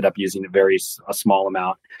ended up using a small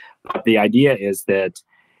amount. But the idea is that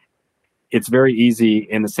it's very easy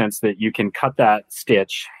in the sense that you can cut that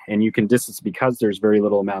stitch and you can because there's very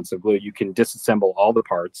little amounts of glue, you can disassemble all the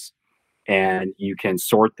parts and you can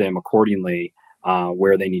sort them accordingly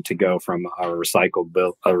where they need to go from a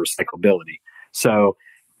recyclability. So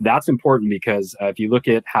that's important because if you look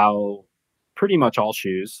at how pretty much all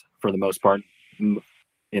shoes, for the most part,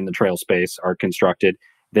 in the trail space are constructed,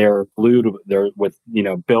 they're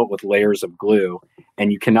built with layers of glue,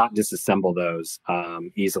 and you cannot disassemble those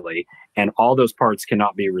easily. And all those parts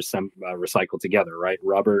cannot be recycled together, right?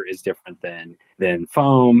 Rubber is different than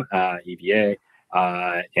foam, EVA,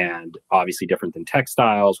 and obviously different than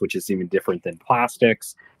textiles, which is even different than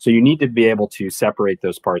plastics. So you need to be able to separate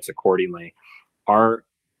those parts accordingly. The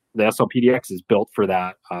SLPDX is built for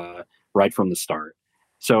that right from the start.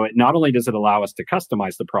 So not only does it allow us to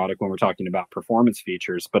customize the product when we're talking about performance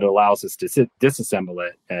features, but it allows us to disassemble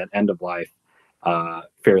it at end of life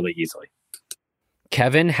fairly easily.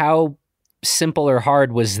 Kevin, how simple or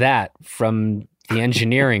hard was that from the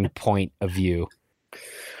engineering point of view?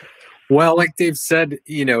 Well, like Dave said,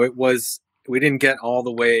 we didn't get all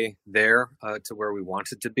the way there to where we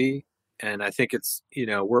wanted to be. And I think it's,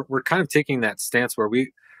 we're kind of taking that stance where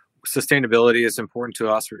sustainability is important to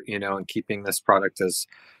us, and keeping this product as,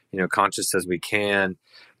 conscious as we can.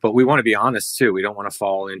 But we want to be honest too. We don't want to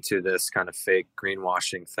fall into this kind of fake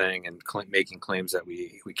greenwashing thing and making claims that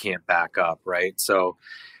we can't back up, right? So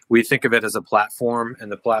we think of it as a platform,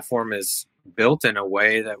 and the platform is built in a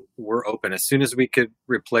way that we're open. As soon as we could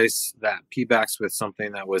replace that Pebax with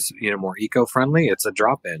something that was, more eco-friendly, it's a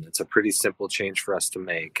drop-in. It's a pretty simple change for us to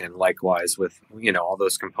make. And likewise with, all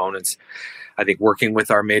those components, I think working with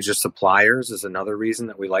our major suppliers is another reason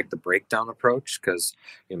that we like the breakdown approach, because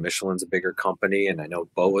Michelin's a bigger company, and I know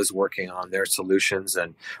BOA's working on their solutions.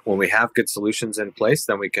 And when we have good solutions in place,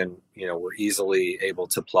 then we can, we're easily able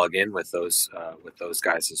to plug in with those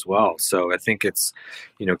guys as well. So I think it's,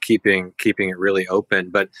 keeping it really open.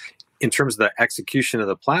 But in terms of the execution of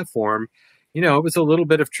the platform, it was a little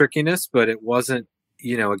bit of trickiness, but it wasn't,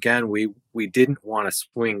 again, we didn't want to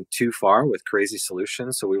swing too far with crazy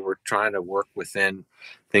solutions. So we were trying to work within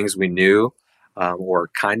things we knew or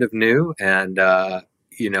kind of knew, and,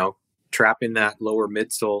 trapping that lower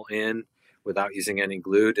midsole in without using any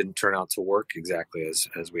glue didn't turn out to work exactly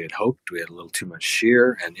as we had hoped. We had a little too much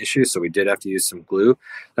shear and issues, so we did have to use some glue.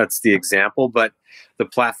 That's the example, but the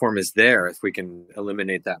platform is there. If we can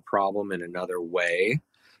eliminate that problem in another way,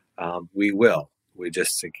 we will. We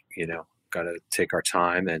just, got to take our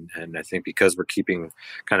time. And I think because we're keeping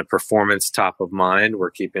kind of performance top of mind,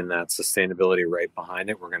 we're keeping that sustainability right behind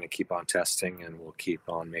it. We're going to keep on testing, and we'll keep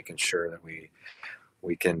on making sure that we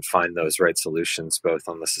can find those right solutions, both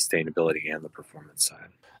on the sustainability and the performance side.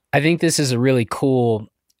 I think this is a really cool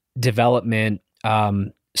development,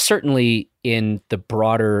 certainly in the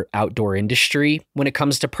broader outdoor industry when it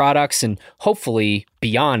comes to products, and hopefully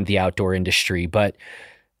beyond the outdoor industry. But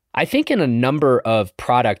I think in a number of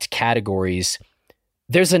product categories,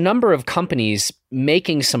 there's a number of companies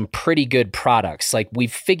making some pretty good products. Like,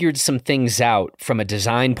 we've figured some things out from a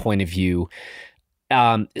design point of view.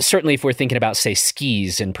 Certainly if we're thinking about, say,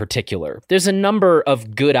 skis in particular, there's a number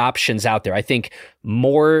of good options out there. I think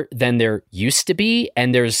more than there used to be.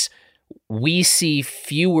 And we see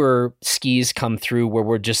fewer skis come through where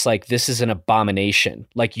we're just like, this is an abomination.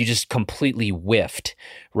 Like, you just completely whiffed,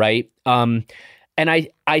 right? And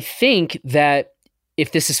I think that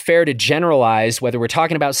if this is fair to generalize, whether we're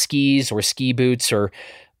talking about skis or ski boots or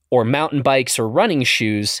mountain bikes or running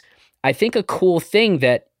shoes, I think a cool thing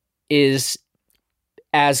that is,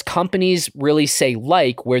 as companies really say,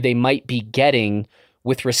 like, where they might be getting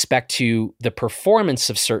with respect to the performance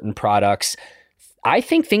of certain products, I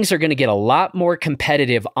think things are going to get a lot more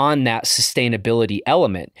competitive on that sustainability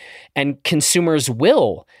element, and consumers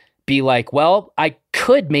will be like, well, I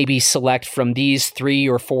could maybe select from these 3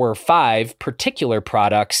 or 4 or 5 particular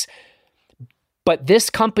products, but this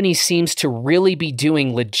company seems to really be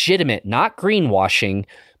doing legitimate, not greenwashing,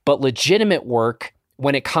 but legitimate work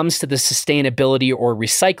when it comes to the sustainability or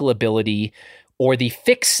recyclability or the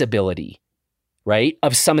fixability, right,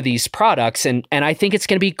 of some of these products. And I think it's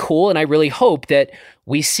going to be cool. And I really hope that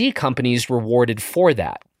we see companies rewarded for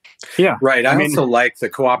that. Yeah. Right. I also like the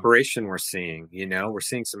cooperation we're seeing. We're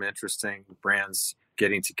seeing some interesting brands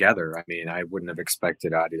getting together. I mean, I wouldn't have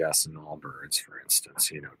expected Adidas and Allbirds, for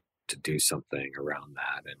instance, to do something around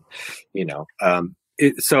that. And,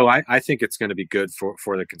 so I think it's going to be good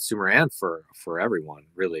for the consumer and for everyone,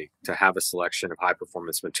 really, to have a selection of high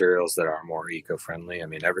performance materials that are more eco-friendly. I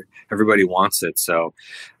mean, everybody wants it. So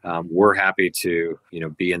we're happy to,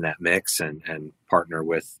 be in that mix and partner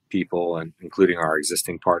with people, and including our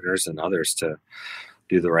existing partners and others, to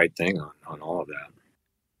do the right thing on all of that.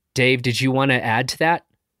 Dave, did you want to add to that?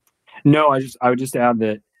 No, I would just add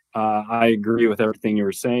that I agree with everything you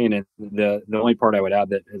were saying. And the only part I would add,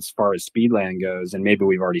 that as far as Speedland goes, and maybe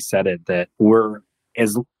we've already said it, that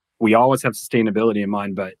we always have sustainability in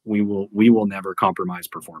mind, but we will never compromise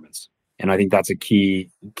performance. And I think that's a key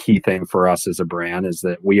thing for us as a brand, is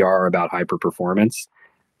that we are about hyper performance,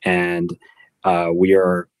 and we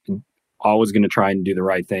are always going to try and do the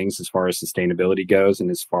right things as far as sustainability goes,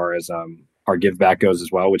 and as far as our give back goes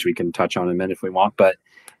as well, which we can touch on in a minute if we want. But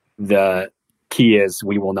the key is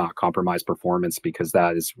we will not compromise performance, because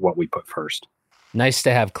that is what we put first. Nice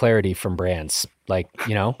to have clarity from brands. Like,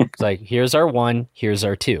 it's like, here's our 1, here's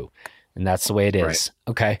our 2. And that's the way it is. Right.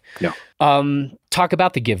 Okay. Yeah. Talk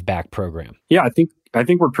about the Give Back program. Yeah, I think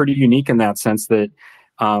we're pretty unique in that sense that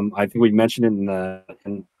I think we mentioned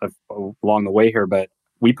along the way here, but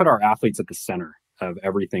we put our athletes at the center of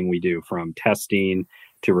everything we do, from testing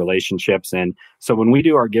to relationships. And so when we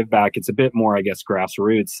do our give back, it's a bit more, I guess,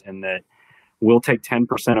 grassroots, in that we'll take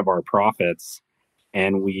 10% of our profits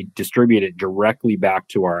and we distribute it directly back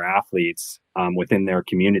to our athletes within their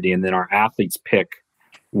community. And then our athletes pick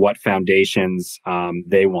what foundations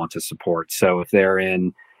they want to support. So if they're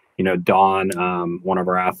in, Don, one of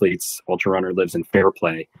our athletes, ultra runner, lives in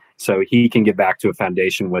Fairplay, so he can give back to a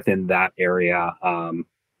foundation within that area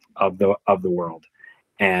of the world.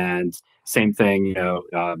 And same thing,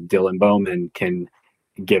 Dylan Bowman can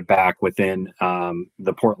give back within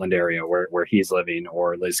the Portland area where he's living,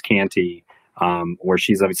 or Liz Canty where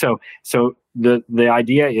she's living. So the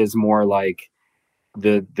idea is more like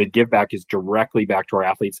the give back is directly back to our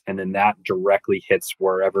athletes, and then that directly hits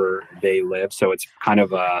wherever they live. So it's kind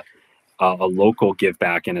of a local give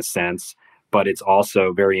back in a sense, but it's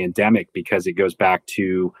also very endemic, because it goes back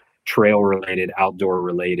to trail related, outdoor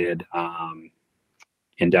related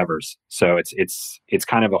endeavors. So it's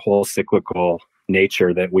kind of a whole cyclical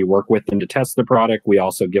nature that we work with them to test the product. We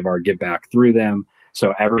also give our give back through them.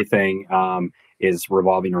 So everything is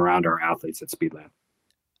revolving around our athletes at Speedland.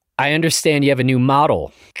 I understand you have a new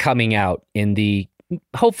model coming out in the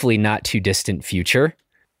hopefully not too distant future.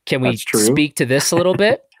 Can we speak to this a little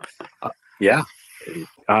bit? Yeah.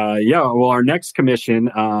 Well, our next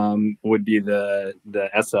commission would be the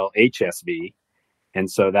SLHSV.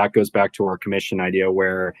 And so that goes back to our commission idea,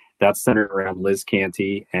 where that's centered around Liz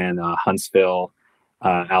Canty and Huntsville,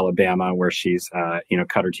 Alabama, where she's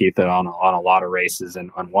cut her teeth on a lot of races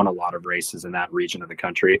and won a lot of races in that region of the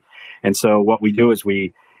country. And so what we do is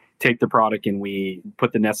we take the product and we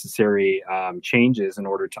put the necessary changes in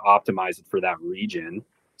order to optimize it for that region.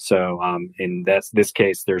 So in this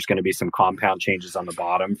case, there's going to be some compound changes on the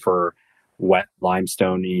bottom for wet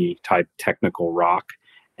limestone-y type technical rock.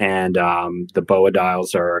 And the BOA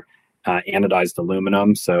dials are anodized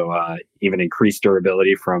aluminum, so even increased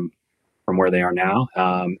durability from where they are now.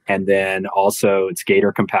 And then also it's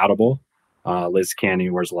gator compatible. Liz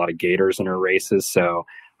Canty wears a lot of gators in her races, so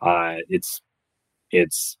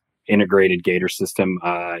it's integrated gator system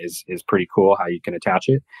is pretty cool how you can attach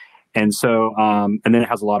it. And so, and then it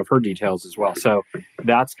has a lot of her details as well. So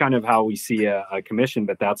that's kind of how we see a commission,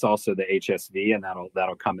 but that's also the HSV, and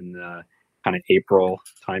that'll come in the kind of April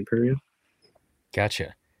time period.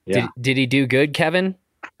 Gotcha. Yeah. Did he do good, Kevin?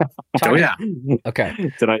 Oh yeah.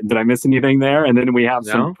 Okay. Did I miss anything there? And then we have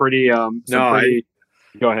some pretty. Go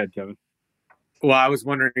ahead, Kevin. Well, I was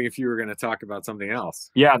wondering if you were going to talk about something else.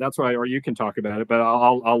 Yeah, that's right. Or you can talk about it, but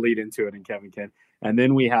I'll lead into it, and Kevin can. And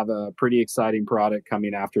then we have a pretty exciting product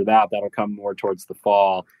coming after that. That'll come more towards the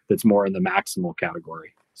fall. That's more in the maximal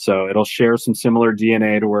category. So it'll share some similar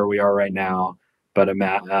DNA to where we are right now, but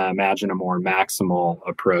imagine a more maximal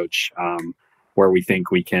approach where we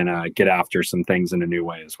think we can get after some things in a new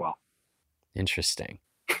way as well. Interesting.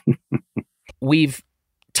 We've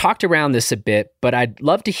talked around this a bit, but I'd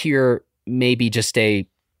love to hear maybe just a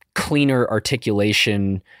cleaner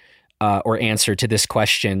articulation or answer to this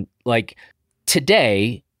question. Like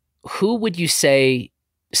today, who would you say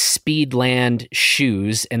Speedland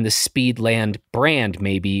shoes and the Speedland brand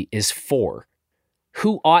maybe is for?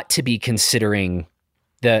 Who ought to be considering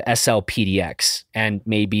the SLPDX and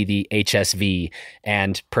maybe the HSV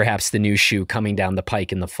and perhaps the new shoe coming down the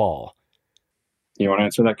pike in the fall? You want to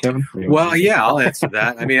answer that, Kevin? Well, yeah, I'll answer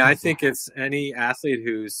that. I mean, I think it's any athlete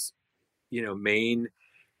who's, main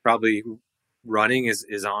probably running is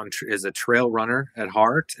a trail runner at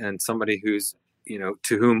heart, and somebody who's, to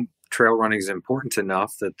whom trail running is important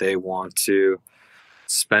enough that they want to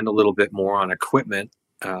spend a little bit more on equipment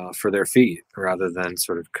for their feet rather than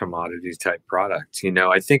sort of commodity type products.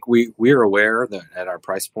 I think we're aware that at our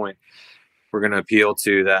price point, we're going to appeal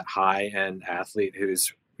to that high end athlete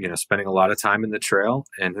who's, spending a lot of time in the trail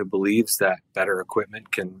and who believes that better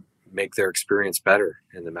equipment can make their experience better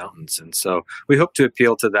in the mountains. And so we hope to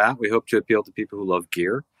appeal to that. We hope to appeal to people who love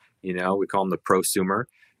gear. We call them the prosumer,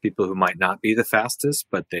 people who might not be the fastest,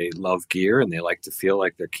 but they love gear and they like to feel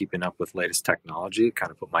like they're keeping up with latest technology. Kind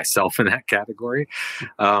of put myself in that category.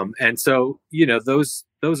 And so,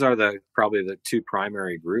 those are probably the two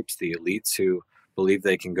primary groups, the elites who believe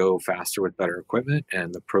they can go faster with better equipment,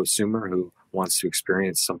 and the prosumer who wants to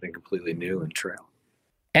experience something completely new in trail.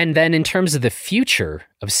 And then in terms of the future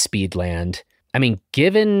of Speedland, I mean,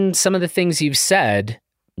 given some of the things you've said,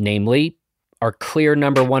 namely, our clear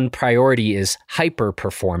number one priority is hyper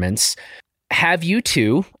performance. Have you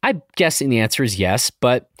two, I'm guessing the answer is yes,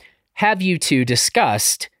 but have you two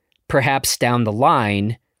discussed perhaps down the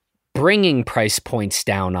line bringing price points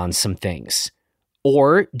down on some things?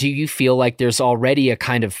 Or do you feel like there's already a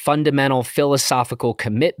kind of fundamental philosophical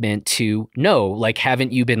commitment to, no, like,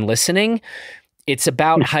 haven't you been listening? It's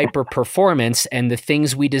about hyper performance, and the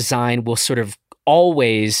things we design will sort of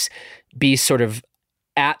always be sort of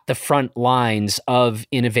at the front lines of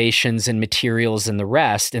innovations and materials and the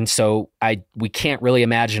rest. And so we can't really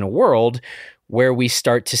imagine a world where we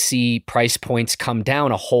start to see price points come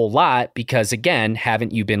down a whole lot because, again,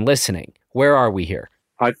 haven't you been listening? Where are we here?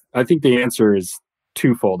 I think the answer is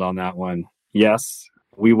twofold on that one. Yes,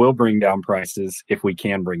 we will bring down prices if we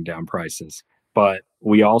can bring down prices, but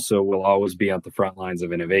we also will always be at the front lines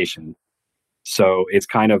of innovation. So it's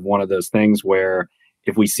kind of one of those things where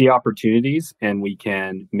if we see opportunities and we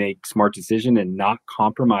can make smart decision and not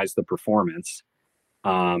compromise the performance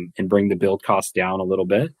and bring the build cost down a little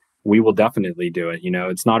bit, we will definitely do it.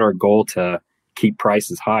 It's not our goal to keep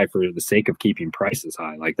prices high for the sake of keeping prices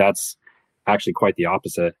high. Like, that's actually quite the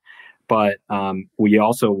opposite. But we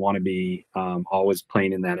also want to be always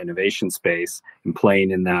playing in that innovation space and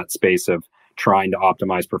playing in that space of trying to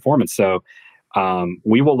optimize performance. So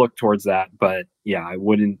we will look towards that. But yeah,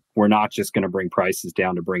 we're not just going to bring prices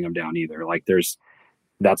down to bring them down either. Like,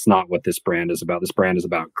 that's not what this brand is about. This brand is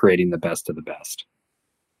about creating the best of the best.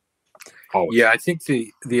 Always. Yeah, I think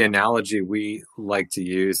the analogy we like to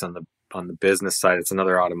use on the business side, it's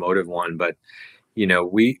another automotive one, but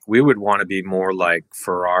we would want to be more like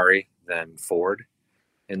Ferrari than Ford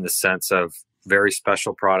in the sense of very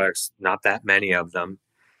special products, not that many of them.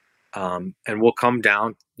 And we'll come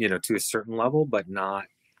down, to a certain level, but not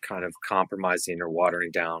kind of compromising or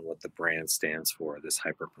watering down what the brand stands for, this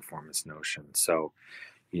hyper performance notion. So,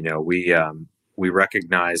 we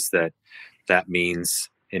recognize that means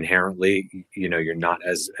inherently, you're not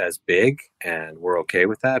as big, and we're okay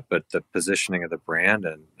with that, but the positioning of the brand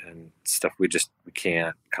and stuff, we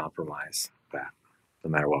can't compromise that no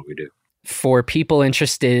matter what we do. For people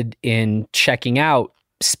interested in checking out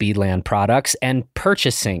Speedland products and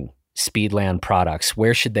purchasing Speedland products,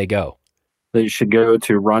 where should they go? They should go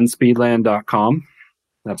to runspeedland.com.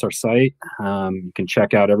 That's our site. You can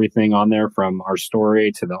check out everything on there, from our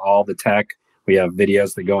story to all the tech. We have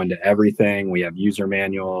videos that go into everything. We have user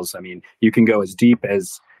manuals. I mean, you can go as deep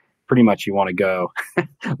as pretty much you want to go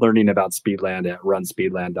learning about Speedland at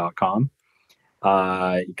runspeedland.com.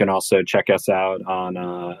 You can also check us out on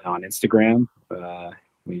Instagram.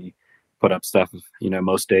 We put up stuff,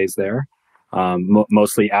 most days there,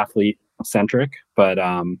 mostly athlete centric, but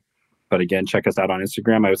again, check us out on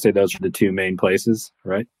Instagram. I would say those are the two main places,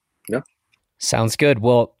 right? Yep. Sounds good.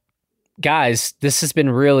 Well, guys, this has been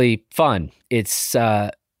really fun. It's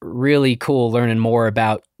really cool learning more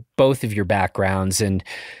about both of your backgrounds. And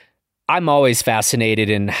I'm always fascinated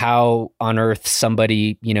in how on earth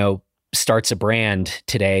somebody, starts a brand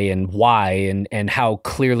today and why, and how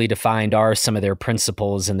clearly defined are some of their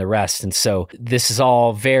principles and the rest. And so this is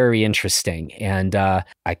all very interesting. And I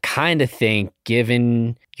kind of think,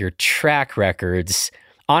 given your track records,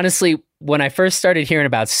 honestly, when I first started hearing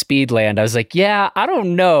about Speedland, I was like, yeah, I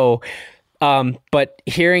don't know. But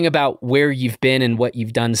hearing about where you've been and what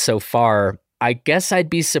you've done so far, I guess I'd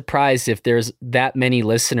be surprised if there's that many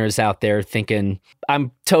listeners out there thinking,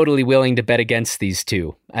 I'm totally willing to bet against these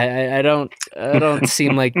two. I don't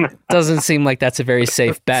seem like, doesn't seem like that's a very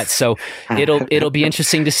safe bet. So it'll be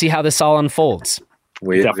interesting to see how this all unfolds.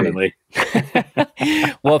 We Definitely.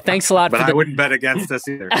 Well, thanks a lot. But I wouldn't bet against us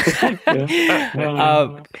either.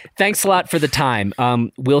 Thanks a lot for the time.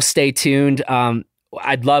 We'll stay tuned.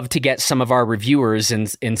 I'd love to get some of our reviewers in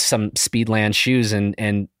some Speedland shoes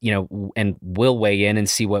and we'll weigh in and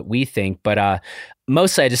see what we think. But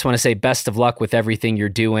mostly I just want to say best of luck with everything you're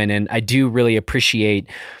doing. And I do really appreciate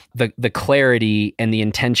the clarity and the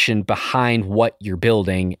intention behind what you're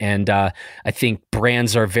building. And I think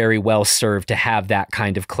brands are very well served to have that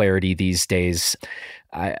kind of clarity these days.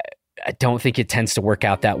 I don't think it tends to work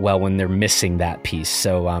out that well when they're missing that piece.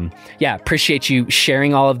 So, appreciate you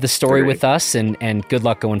sharing all of the story with us, and good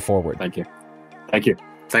luck going forward. Thank you. Thank you.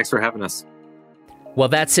 Thanks for having us. Well,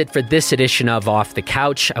 that's it for this edition of Off the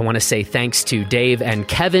Couch. I want to say thanks to Dave and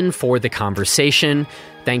Kevin for the conversation.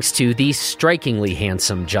 Thanks to the strikingly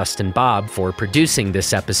handsome Justin Bob for producing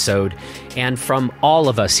this episode. And from all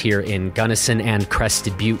of us here in Gunnison and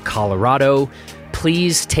Crested Butte, Colorado,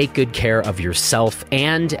 please take good care of yourself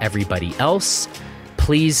and everybody else.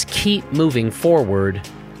 Please keep moving forward,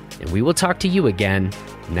 and we will talk to you again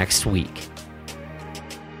next week.